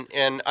over. change it.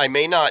 And I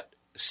may not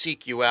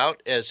seek you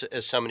out as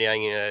somebody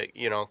I'm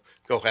gonna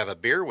go have a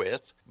beer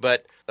with,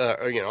 but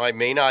I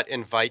may not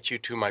invite you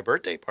to my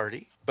birthday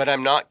party, but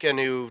I'm not going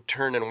to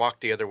turn and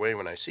walk the other way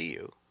when I see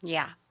you.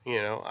 Yeah.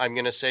 I'm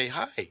going to say,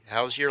 hi,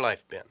 how's your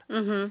life been?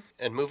 Mm-hmm.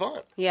 And move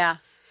on. Yeah,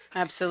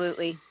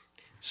 absolutely.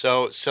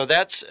 So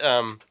that's,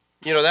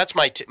 that's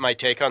my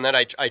take on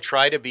that. I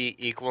try to be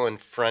equal and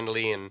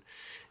friendly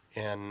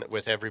and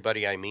with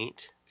everybody I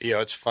meet.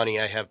 It's funny.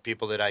 I have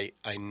people that I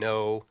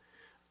know,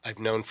 I've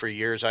known for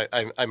years.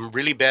 I'm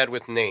really bad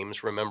with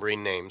names,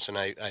 remembering names, and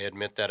I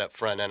admit that up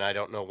front, and I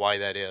don't know why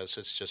that is.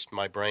 It's just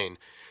my brain.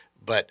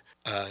 But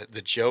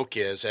the joke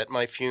is, at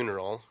my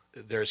funeral,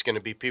 there's going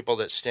to be people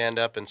that stand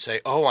up and say,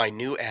 oh, I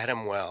knew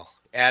Adam well.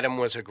 Adam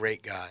was a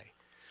great guy.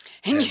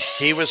 And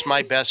he was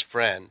my best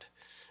friend.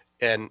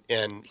 And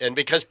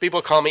because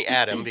people call me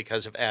Adam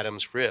because of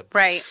Adam's rib.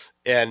 Right.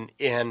 And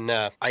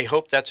I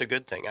hope that's a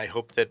good thing. I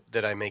hope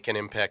that I make an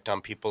impact on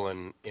people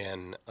and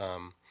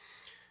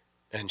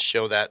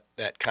show that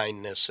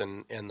kindness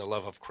and the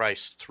love of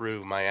Christ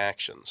through my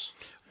actions.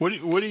 What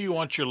do you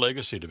want your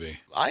legacy to be?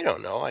 I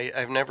don't know.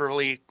 I've never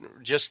really,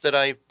 just that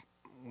I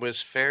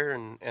was fair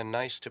and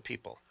nice to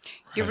people.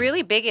 You're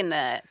really big in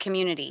the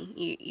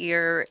community.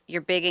 You're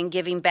big in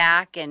giving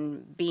back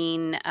and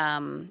being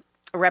a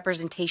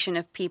representation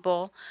of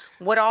people.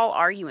 What all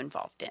are you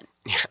involved in?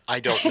 I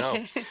don't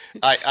know.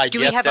 I Do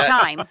get we have that,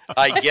 time?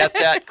 I get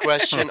that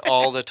question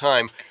all the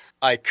time.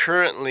 I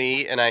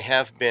currently, and I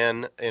have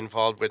been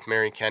involved with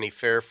Marion County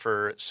Fair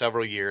for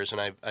several years,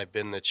 and I've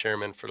been the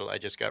chairman I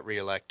just got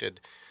reelected.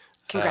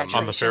 Congratulations.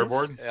 On the fair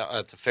board?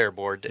 At the fair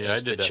board Yeah, I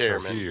as did the that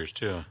chairman. for a few years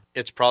too.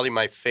 It's probably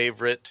my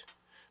favorite.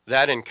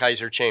 That and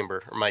Kaiser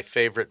Chamber are my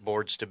favorite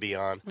boards to be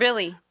on.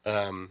 Really?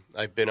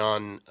 I've been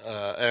on,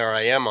 or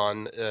I am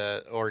on,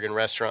 Oregon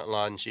Restaurant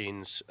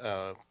Longine's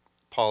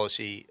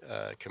policy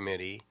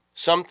committee,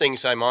 some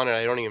things I'm on and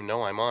I don't even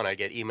know I'm on. I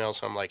get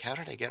emails. I'm like, how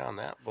did I get on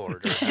that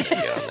board? Or how did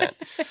I get on that?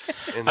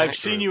 I've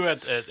seen you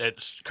at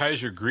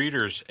Kaiser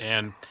Greeters,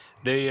 and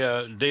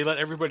they let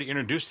everybody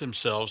introduce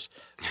themselves,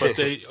 but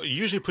they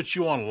usually put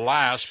you on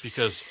last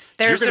because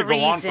There's you're going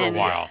to go on reason. for a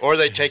while. Or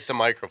they take the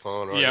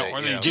microphone.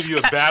 Or they give you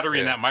a battery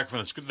in that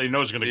microphone they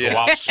know is going to go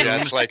out soon. Yeah,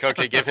 it's like,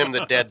 okay, give him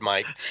the dead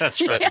mic.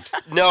 That's right.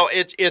 No,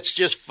 it's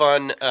just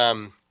fun.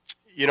 I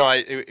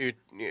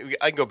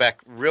go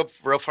back real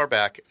far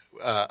back.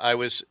 I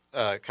was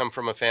come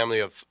from a family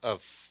of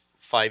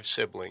 5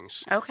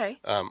 siblings. Okay.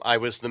 I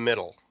was the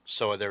middle,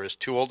 so there was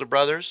 2 older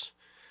brothers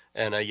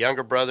and a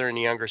younger brother and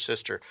a younger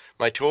sister.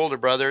 My 2 older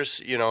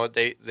brothers,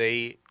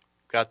 they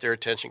got their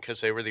attention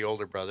because they were the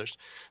older brothers.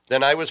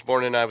 Then I was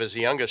born, and I was the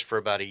youngest for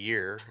about a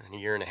year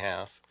and a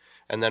half.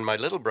 And then my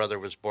little brother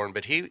was born,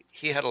 but he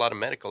had a lot of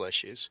medical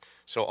issues,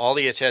 so all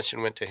the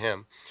attention went to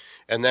him.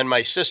 And then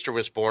my sister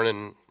was born,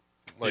 and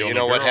you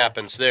know what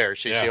happens there.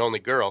 She's the only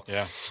girl.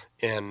 Yeah.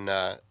 And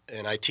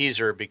I tease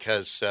her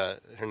because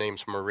her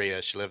name's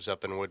Maria. She lives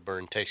up in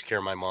Woodburn, takes care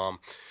of my mom.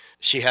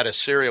 She had a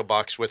cereal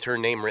box with her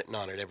name written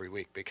on it every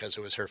week because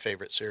it was her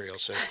favorite cereal,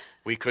 so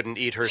we couldn't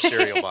eat her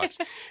cereal box.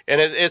 And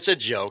it's a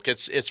joke.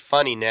 It's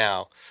funny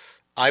now.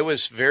 I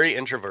was very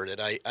introverted.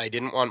 I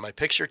didn't want my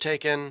picture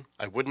taken.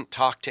 I wouldn't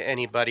talk to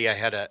anybody. I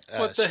had a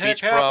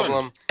speech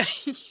problem.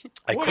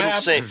 I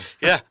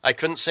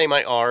couldn't say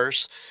my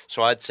R's,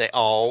 so I'd say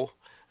oh,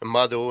 and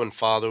mother and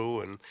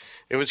father, and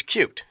it was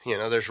cute.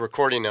 There's a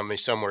recording of me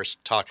somewhere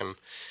talking.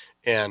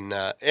 And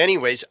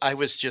anyways, I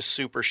was just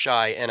super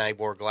shy, and I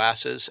wore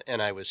glasses,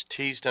 and I was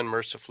teased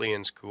unmercifully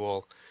in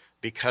school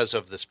because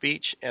of the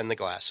speech and the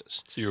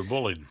glasses. So you were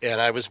bullied.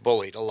 And I was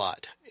bullied a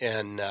lot.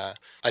 And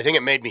I think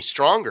it made me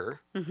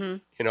stronger.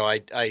 Mm-hmm.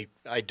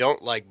 I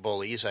don't like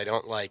bullies. I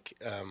don't like,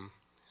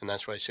 and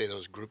that's why I say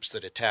those groups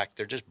that attack,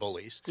 they're just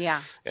bullies.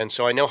 Yeah. And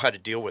so I know how to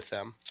deal with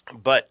them.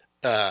 But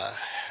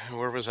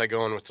where was I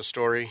going with the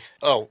story?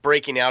 Oh,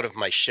 breaking out of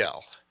my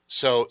shell.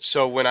 So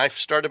when I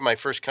started my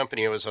first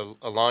company, it was a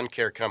lawn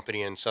care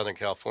company in Southern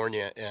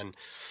California, and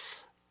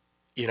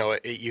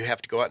you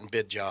have to go out and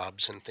bid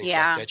jobs and things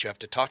like that. You have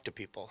to talk to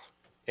people,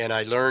 and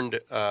I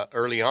learned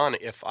early on,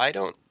 if I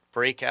don't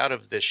break out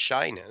of this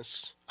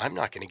shyness, I'm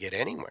not going to get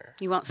anywhere.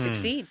 You won't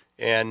succeed.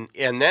 And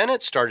then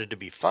it started to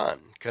be fun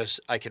because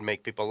I could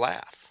make people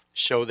laugh,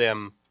 show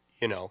them,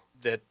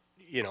 that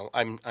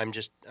I'm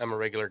a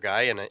regular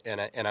guy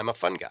and I'm a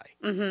fun guy,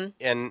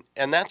 and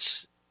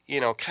that's.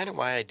 Kind of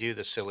why I do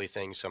the silly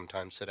things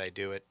sometimes that I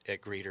do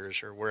at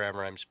greeters or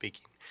wherever I'm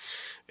speaking.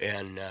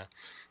 And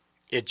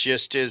it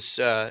just is,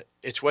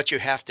 it's what you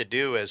have to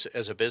do as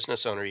a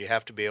business owner. You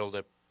have to be able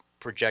to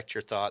project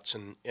your thoughts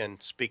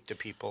and speak to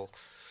people.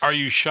 Are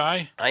you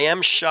shy? I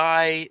am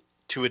shy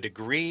to a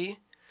degree.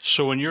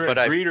 So when you're at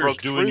greeters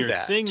doing your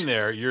thing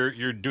there,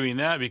 you're doing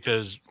that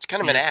because... It's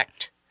kind of an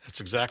act.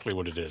 That's exactly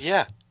what it is.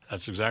 Yeah.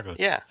 That's exactly.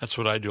 Yeah. That's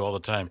what I do all the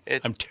time.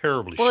 I'm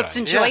terribly shy. Well, it's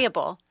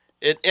enjoyable. Yeah.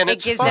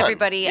 It gives fun.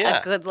 everybody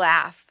a good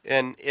laugh.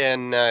 And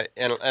a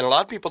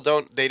lot of people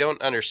don't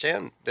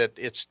understand that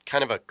it's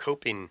kind of a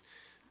coping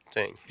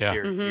thing. Yeah.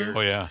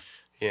 Oh yeah.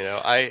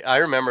 I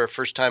remember the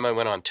first time I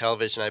went on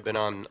television. I've been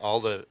on all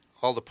the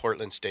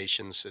Portland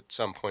stations at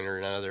some point or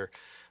another,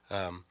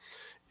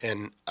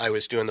 and I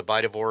was doing the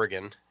Bite of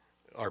Oregon.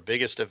 Our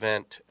biggest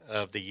event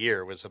of the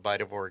year was the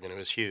Bite of Oregon. It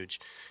was huge.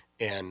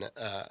 And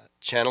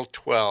Channel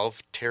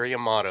 12, Terry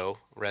Amato,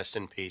 rest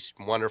in peace,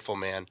 wonderful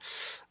man,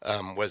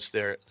 was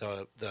there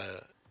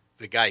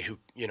the guy who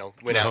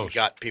went out and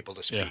got people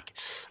to speak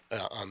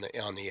on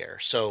the air.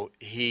 So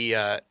he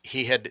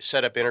had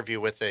set up interview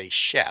with a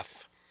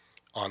chef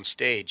on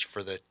stage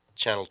for the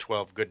Channel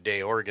 12 Good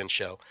Day Oregon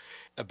show.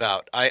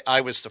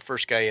 I was the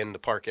first guy in the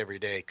park every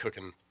day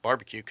cooking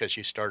barbecue because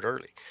you start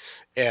early,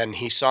 and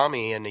he saw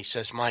me and he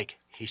says, "Mike,"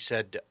 he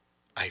said,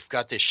 "I've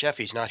got this chef.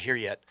 He's not here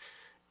yet.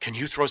 Can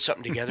you throw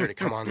something together to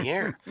come on the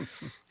air?"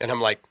 And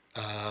I'm like,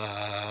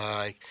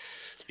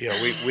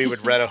 we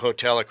would rent a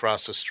hotel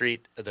across the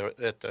street at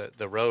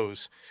the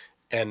Rose.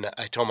 And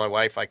I called my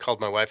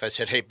wife, I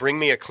said, "Hey, bring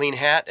me a clean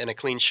hat and a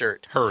clean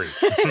shirt. Hurry."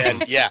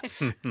 And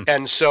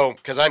and so,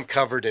 because I'm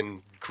covered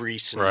in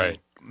grease and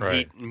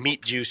right.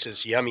 meat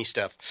juices, yummy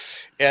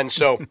stuff. And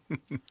so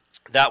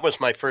that was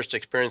my first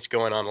experience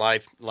going on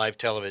live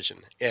television.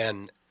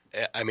 And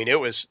I mean, it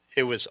was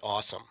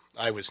awesome.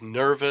 I was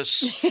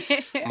nervous,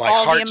 my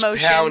heart's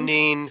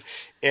pounding,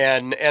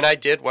 and I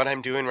did what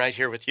I'm doing right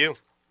here with you.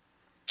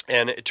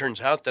 And it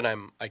turns out that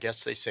I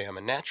guess they say I'm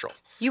a natural.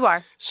 You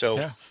are.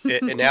 So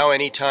and now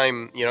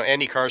anytime,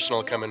 Andy Carson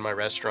will come in my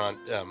restaurant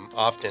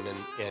often,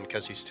 and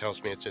because he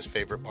tells me it's his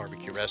favorite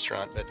barbecue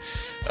restaurant. But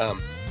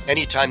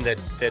anytime that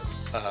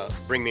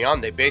bring me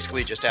on, they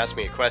basically just ask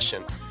me a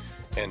question,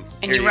 and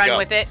here you run go.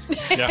 with it.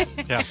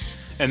 Yeah.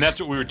 And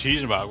that's what we were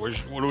teasing about. What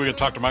are we going to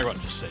talk to Mike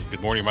about? Just say, "Good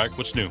morning, Mike.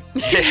 What's new?"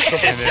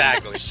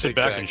 Exactly. Sit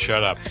back and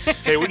shut up.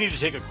 Hey, we need to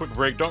take a quick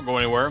break. Don't go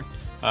anywhere.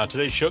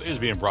 Today's show is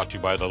being brought to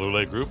you by the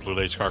Lule Group,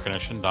 Lule's Car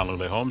Connection, Don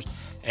Lule Homes,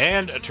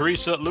 and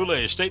Teresa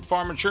Lule, State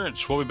Farm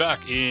Insurance. We'll be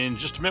back in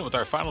just a minute with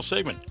our final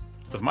segment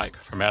with Mike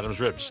from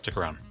Adams Ribs. Stick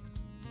around.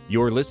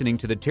 You're listening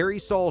to The Terry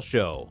Saul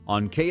Show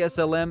on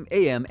KSLM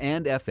AM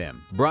and FM,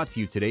 brought to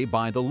you today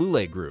by the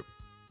Lule Group.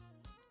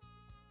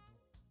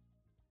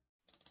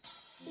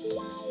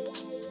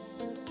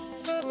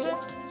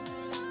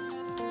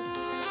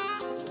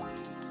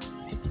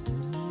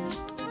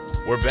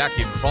 We're back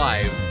in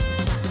 5,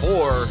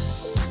 4,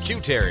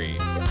 Q Terry,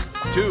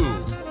 2,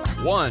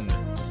 1,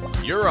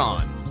 you're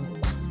on.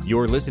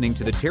 You're listening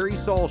to The Terry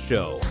Saul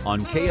Show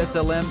on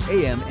KSLM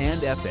AM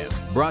and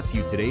FM, brought to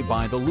you today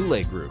by the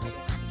Lule Group.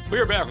 We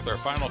are back with our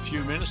final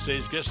few minutes.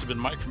 Today's guest has been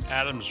Mike from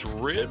Adams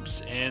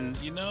Ribs, and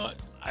you know,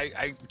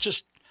 I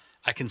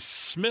can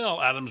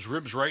smell Adam's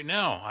Ribs right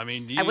now. I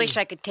mean, I wish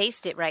I could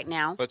taste it right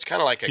now. Well, it's kind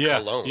of like a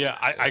cologne. Yeah,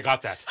 I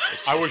got that.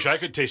 I wish I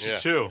could taste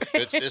it too.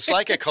 It's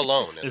like a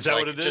cologne. It's Is that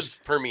like, what it is?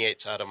 Just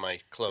permeates out of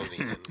my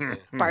clothing.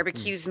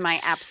 Barbecue's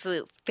my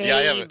absolute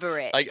Yeah,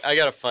 favorite. I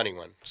got a funny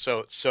one.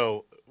 So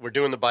we're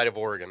doing the Bite of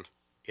Oregon,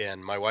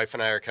 and my wife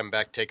and I are coming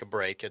back to take a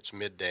break. It's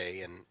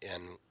midday, and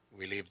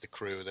we leave the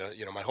crew.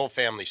 My whole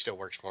family still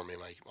works for me.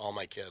 All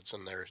my kids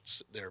and their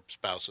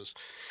spouses,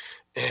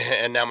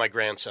 and now my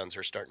grandsons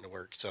are starting to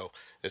work. So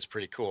it's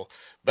pretty cool.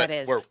 But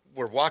That is.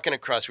 we're walking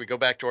across. We go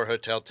back to our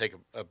hotel, take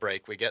a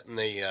break. We get in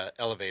the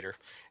elevator,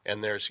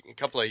 and there's a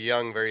couple of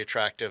very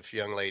attractive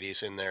young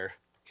ladies in there,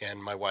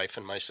 and my wife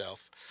and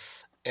myself,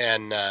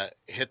 and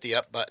hit the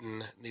up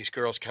button. These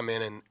girls come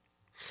in, and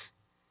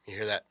you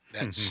hear that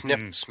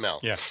sniff smell.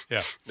 Yeah.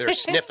 They're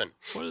sniffing.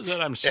 What is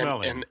that I'm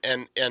smelling?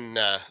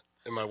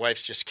 And my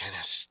wife's just kind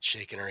of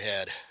shaking her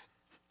head.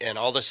 And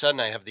all of a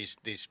sudden I have these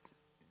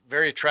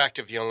very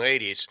attractive young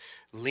ladies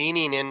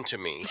leaning into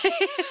me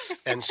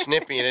and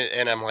sniffing it,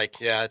 and I'm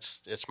like, yeah,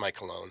 it's my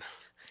cologne.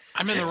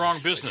 I'm in the wrong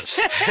business.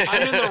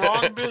 I'm in the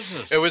wrong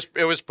business.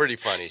 It was pretty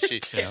funny.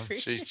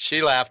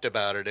 She laughed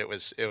about it. It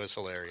was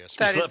hilarious. She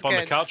slept on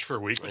the couch for a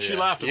week, but she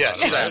laughed about it. Yeah,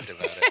 she laughed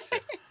about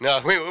it. No,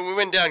 we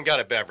went down and got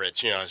a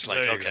beverage. It's like,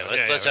 There you okay, go.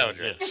 let's have a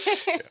drink.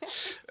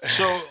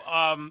 So,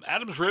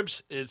 Adam's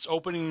Ribs, it's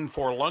opening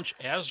for lunch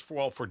as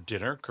well for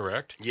dinner,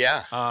 correct?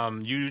 Yeah.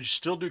 You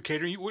still do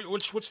catering.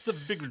 What's the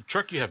big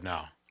truck you have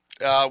now?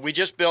 We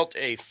just built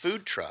a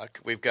food truck.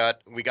 We got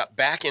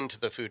back into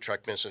the food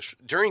truck business.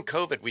 During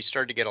COVID, we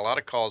started to get a lot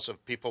of calls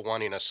of people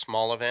wanting a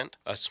small event,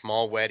 a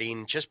small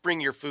wedding. Just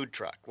bring your food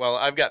truck. Well,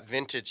 I've got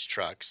vintage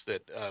trucks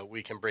that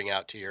we can bring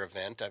out to your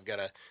event. I've got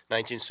a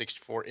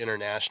 1964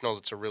 International.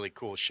 It's a really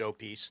cool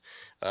showpiece.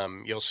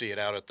 You'll see it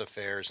out at the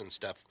fairs and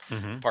stuff,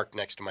 parked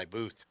next to my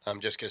booth,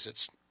 just because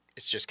it's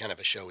just kind of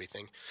a showy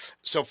thing.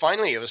 So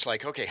finally, it was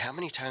like, okay, how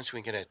many times are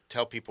we going to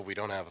tell people we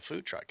don't have a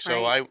food truck?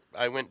 So Right.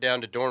 I went down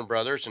to Dorn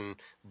Brothers and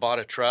bought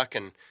a truck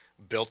and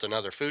built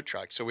another food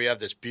truck. So we have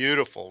this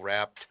beautiful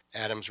wrapped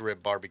Adams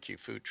Rib barbecue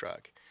food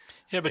truck.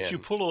 Yeah, but And- you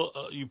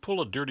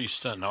pull a dirty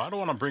stunt. Now, I don't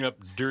want to bring up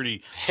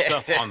dirty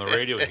stuff on the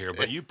radio here,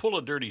 but you pull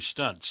a dirty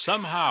stunt.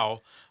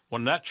 Somehow,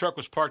 when that truck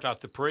was parked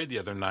out the parade the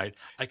other night,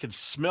 I could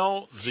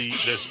smell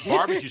this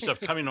barbecue stuff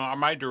coming on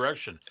my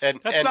direction.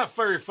 That's not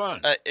very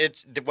fun. That's the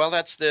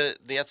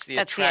That's the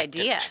idea.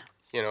 attractant.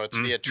 It's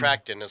the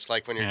attractant. It's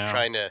like when you're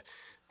trying to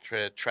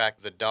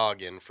track the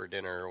dog in for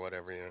dinner or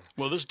whatever.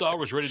 Well, this dog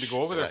was ready to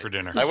go over there for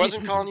dinner. I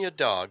wasn't calling you a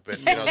dog, but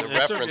the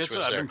reference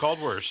was I've there. been called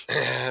worse.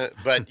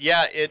 But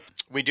yeah,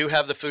 we do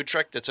have the food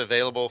truck that's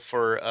available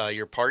for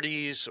your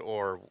parties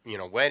or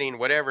wedding,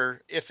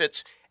 whatever. If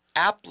it's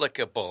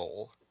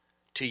applicable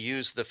to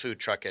use the food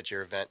truck at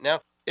your event.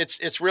 Now,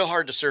 it's real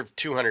hard to serve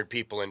 200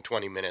 people in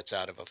 20 minutes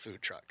out of a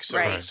food truck. So,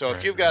 Right.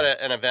 if you've got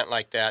an event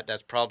like that,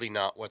 that's probably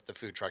not what the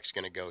food truck's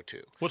going to go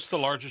to. What's the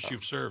largest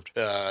you've served?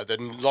 The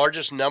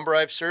largest number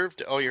I've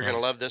served, you're going to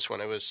love this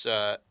one. It was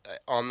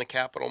on the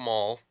Capitol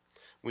Mall.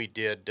 We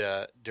did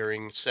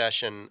during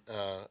session,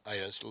 it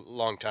was a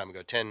long time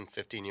ago, 10,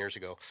 15 years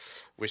ago.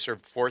 We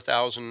served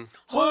 4,000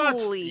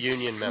 Holy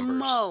union members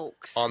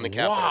smokes. on the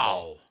Capitol Wow.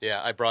 Mall.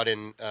 Yeah, I brought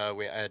in, I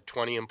had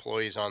 20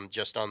 employees on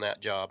that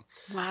job.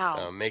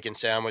 Wow. Making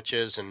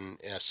sandwiches and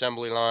an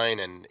assembly line,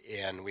 and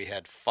we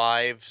had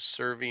 5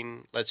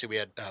 serving. Let's see, we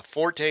had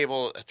 3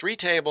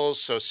 tables,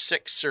 so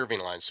 6 serving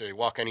lines. So you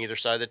walk on either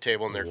side of the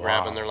table, and they're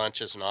grabbing their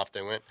lunches, and off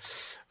they went.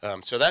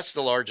 So that's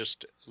the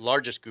largest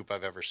group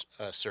I've ever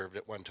served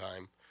at one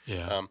time.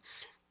 Yeah.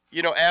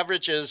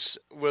 Averages,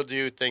 we'll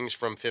do things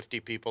from 50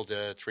 people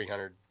to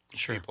 300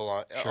 people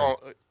on,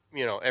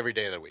 every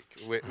day of the week.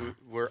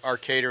 We're our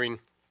catering.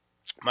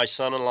 My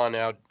son-in-law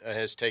now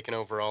has taken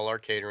over all our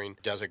catering,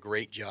 does a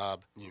great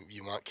job.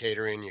 You want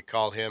catering, you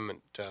call him at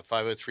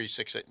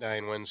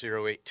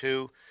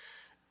 503-689-1082,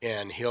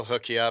 and he'll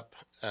hook you up.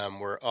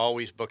 We're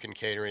always booking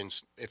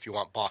caterings. If you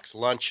want boxed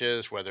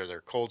lunches, whether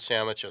they're cold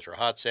sandwiches or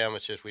hot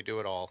sandwiches, we do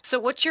it all. So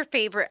what's your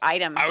favorite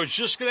item? I was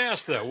just going to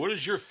ask that. What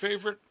is your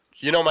favorite?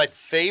 My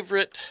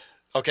favorite...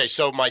 Okay,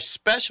 so my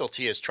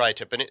specialty is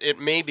tri-tip, and it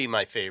may be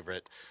my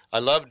favorite. I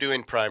love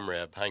doing prime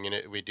rib.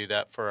 We do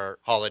that for our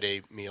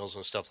holiday meals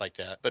and stuff like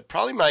that. But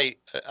probably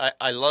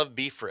I love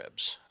beef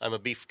ribs. I'm a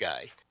beef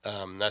guy.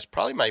 That's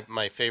probably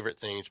my favorite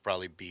thing is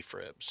probably beef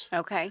ribs.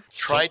 Okay.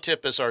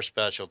 Tri-tip is our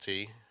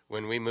specialty.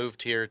 When we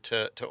moved here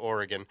to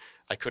Oregon,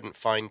 I couldn't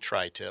find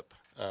tri-tip.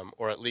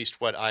 or at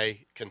least what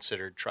I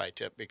considered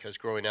tri-tip, because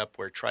growing up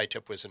where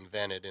tri-tip was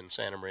invented in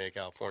Santa Maria,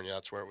 California,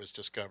 that's where it was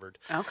discovered.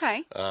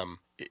 Okay.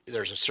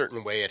 There's a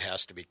certain way it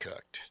has to be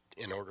cooked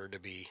in order to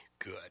be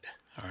good.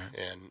 All right.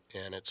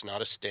 And it's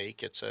not a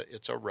steak, it's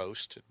a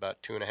roast,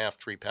 about 2.5,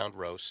 3 pound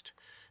roast,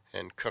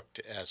 and cooked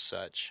as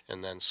such,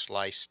 and then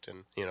sliced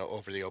and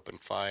over the open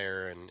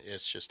fire, and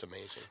it's just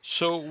amazing.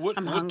 So what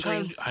hungry.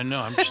 time? I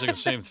know. I'm just thinking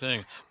the same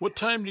thing. What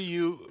time do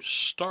you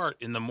start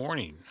in the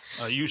morning?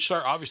 You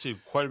start obviously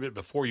quite a bit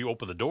before you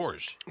open the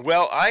doors.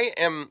 Well,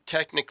 I'm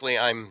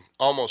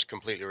almost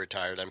completely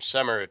retired. I'm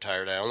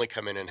semi-retired. I only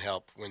come in and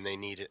help when they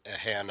need a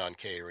hand on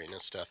catering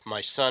and stuff.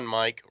 My son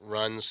Mike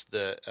runs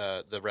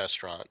the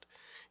restaurant.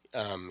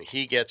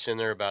 He gets in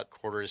there about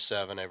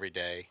 6:45 every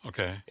day.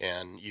 Okay.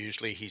 And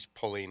usually he's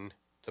pulling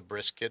the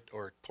brisket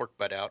or pork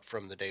butt out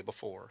from the day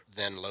before,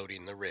 then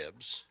loading the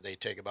ribs. They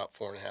take about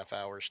 4.5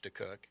 hours to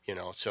cook.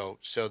 So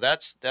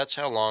that's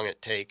how long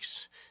it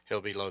takes. He'll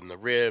be loading the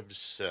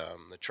ribs,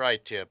 the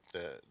tri-tip,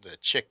 the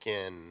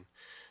chicken,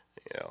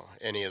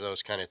 any of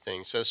those kind of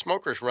things. So the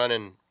smoker's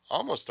running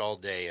almost all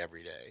day,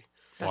 every day.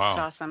 That's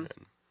awesome.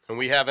 And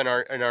we have in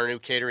our new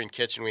catering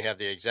kitchen, we have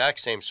the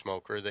exact same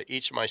smoker. That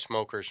each of my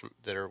smokers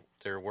that are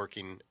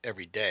working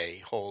every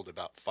day hold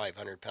about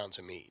 500 pounds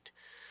of meat.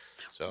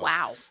 So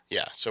wow.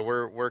 Yeah, so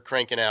we're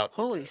cranking out.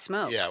 Holy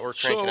smokes! Yeah, we're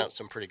cranking out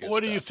some pretty good stuff.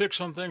 What do you fix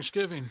on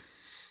Thanksgiving?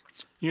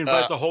 You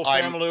invite the whole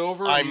family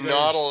over? I'm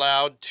not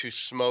allowed to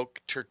smoke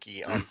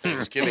turkey on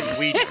Thanksgiving.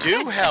 We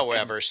do,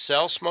 however,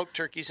 sell smoked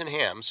turkeys and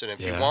hams, and if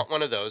you want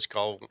one of those,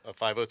 call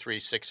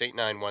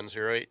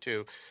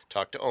 503-689-1082.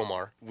 Talk to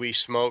Omar. We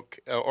smoke,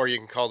 or you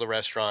can call the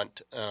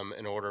restaurant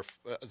and order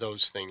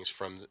those things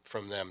from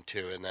them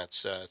too, and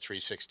that's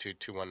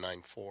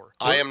 362-2194.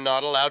 I am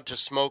not allowed to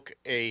smoke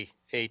a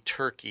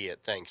turkey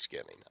at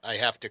Thanksgiving. I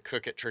have to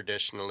cook it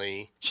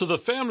traditionally. So the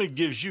family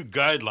gives you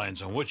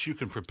guidelines on what you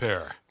can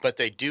prepare. But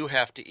they do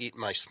have to eat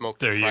my smoked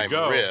prime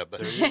rib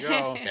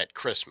at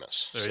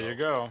Christmas. There you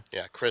go.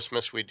 Yeah,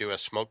 Christmas we do a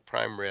smoked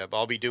prime rib.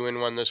 I'll be doing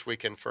one this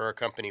weekend for our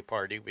company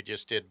party. We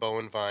just did Bow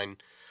and Vine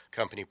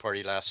company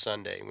party last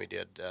Sunday. We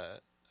did,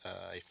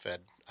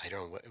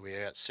 we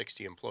got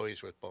 60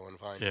 employees with Bow and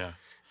Vine. Yeah.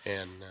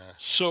 And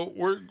so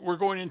we're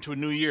going into a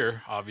new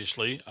year,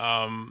 obviously.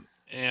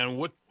 And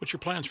what's your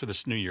plans for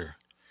this new year?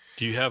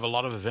 Do you have a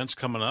lot of events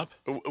coming up?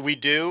 We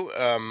do.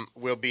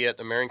 We'll be at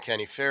the Marion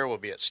County Fair. We'll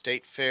be at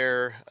State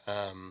Fair.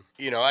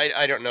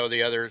 I don't know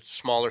the other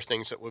smaller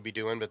things that we'll be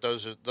doing, but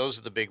those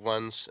are the big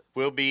ones.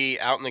 We'll be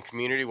out in the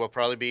community. We'll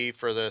probably be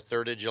for the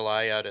 3rd of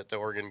July out at the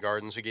Oregon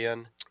Gardens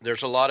again.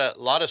 There's a lot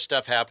of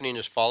stuff happening.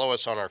 Just follow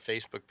us on our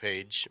Facebook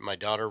page. My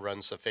daughter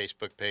runs the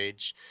Facebook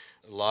page.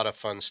 A lot of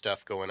fun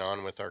stuff going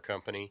on with our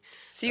company.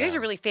 So you guys are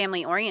really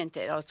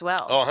family-oriented as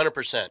well. Oh,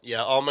 100%.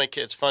 Yeah, all my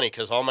kids, funny,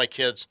 because all my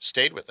kids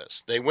stayed with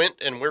us. They went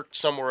and worked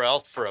somewhere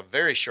else for a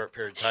very short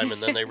period of time,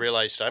 and then they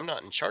realized I'm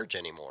not in charge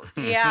anymore.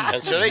 Yeah.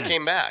 And so they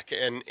came back,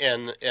 and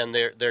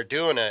they're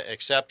doing an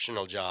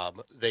exceptional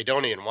job. They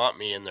don't even want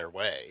me in their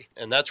way.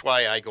 And that's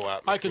why I go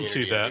out in the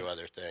community and do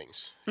other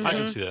things. Mm-hmm. I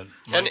can see that.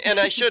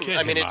 And I shouldn't.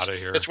 I mean,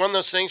 it's one of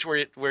those things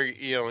where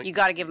you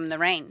got to give them the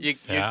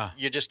reins.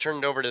 You just turn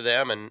it over to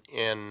them,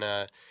 and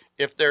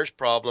if there's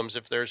problems,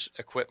 if there's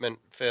equipment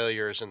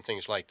failures and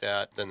things like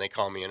that, then they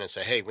call me in and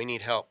say, hey, we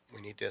need help. We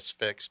need this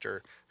fixed,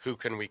 or who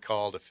can we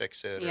call to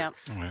fix it? Yeah.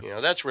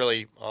 That's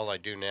really all I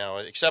do now,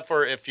 except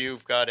for if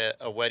you've got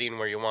a wedding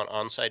where you want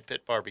on-site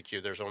pit barbecue.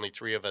 There's only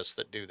 3 of us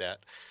that do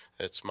that.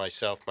 It's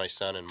myself, my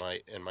son, and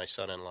my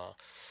son-in-law.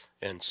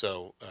 And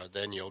so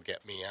then you'll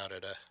get me out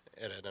at an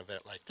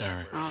event like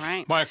that. All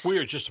right. Mike, we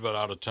are just about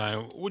out of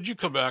time. Would you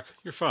come back?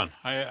 You're fun.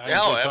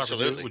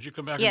 Absolutely. Would you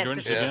come back and join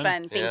us again? Yes, this is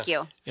fun. Thank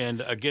you.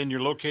 And again, you're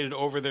located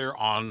over there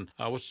on,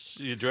 what's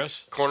the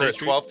address? Corner of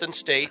 12th and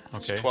State. Okay.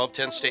 It's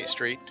 1210 State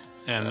Street.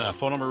 And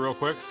phone number real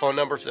quick? Phone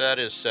number for that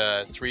is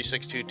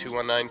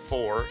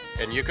 362-2194.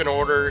 And you can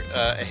order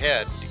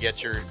ahead to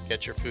get your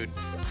food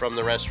from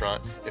the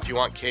restaurant. If you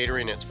want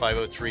catering, it's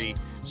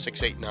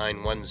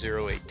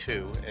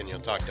 503-689-1082, and you'll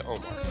talk to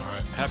Omar. All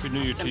right. Happy New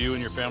Year to you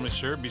and your family,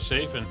 sir. Be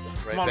safe and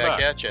right come on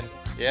back at you.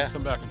 Yeah.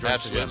 Come back and join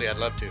us again. Absolutely, I'd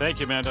love to. Thank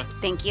you, Amanda.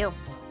 Thank you.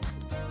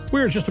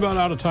 We're just about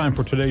out of time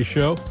for today's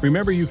show.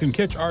 Remember, you can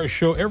catch our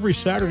show every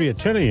Saturday at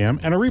 10 a.m.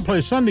 and a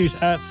replay Sundays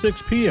at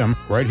 6 p.m.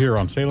 right here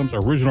on Salem's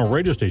original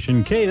radio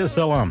station,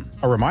 KSLM.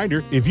 A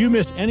reminder, if you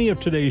missed any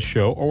of today's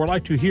show or would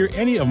like to hear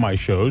any of my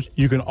shows,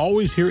 you can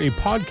always hear a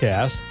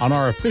podcast on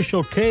our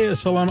official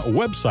KSLM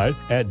website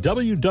at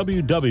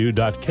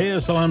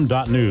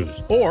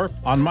www.kslm.news or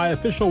on my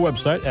official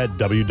website at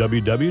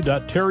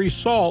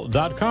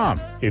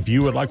www.terrysaul.com. If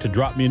you would like to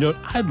drop me a note,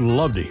 I'd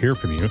love to hear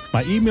from you.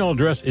 My email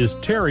address is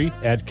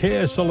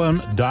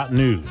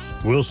terry@kslm.news.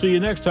 We'll see you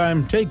next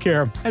time. Take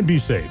care and be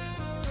safe.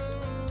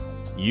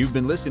 You've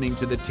been listening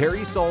to The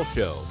Terry Saul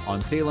Show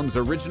on Salem's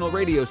original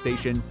radio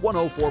station,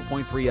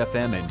 104.3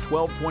 FM and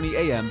 1220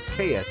 AM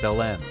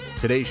KSLM.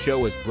 Today's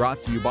show is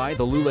brought to you by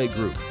the Lule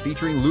Group,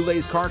 featuring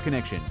Lule's Car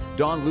Connection,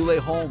 Don Lule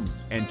Homes,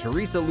 and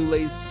Teresa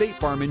Lule's State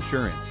Farm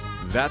Insurance.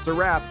 That's a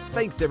wrap.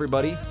 Thanks,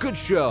 everybody. Good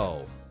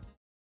show.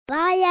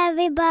 Bye,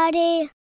 everybody.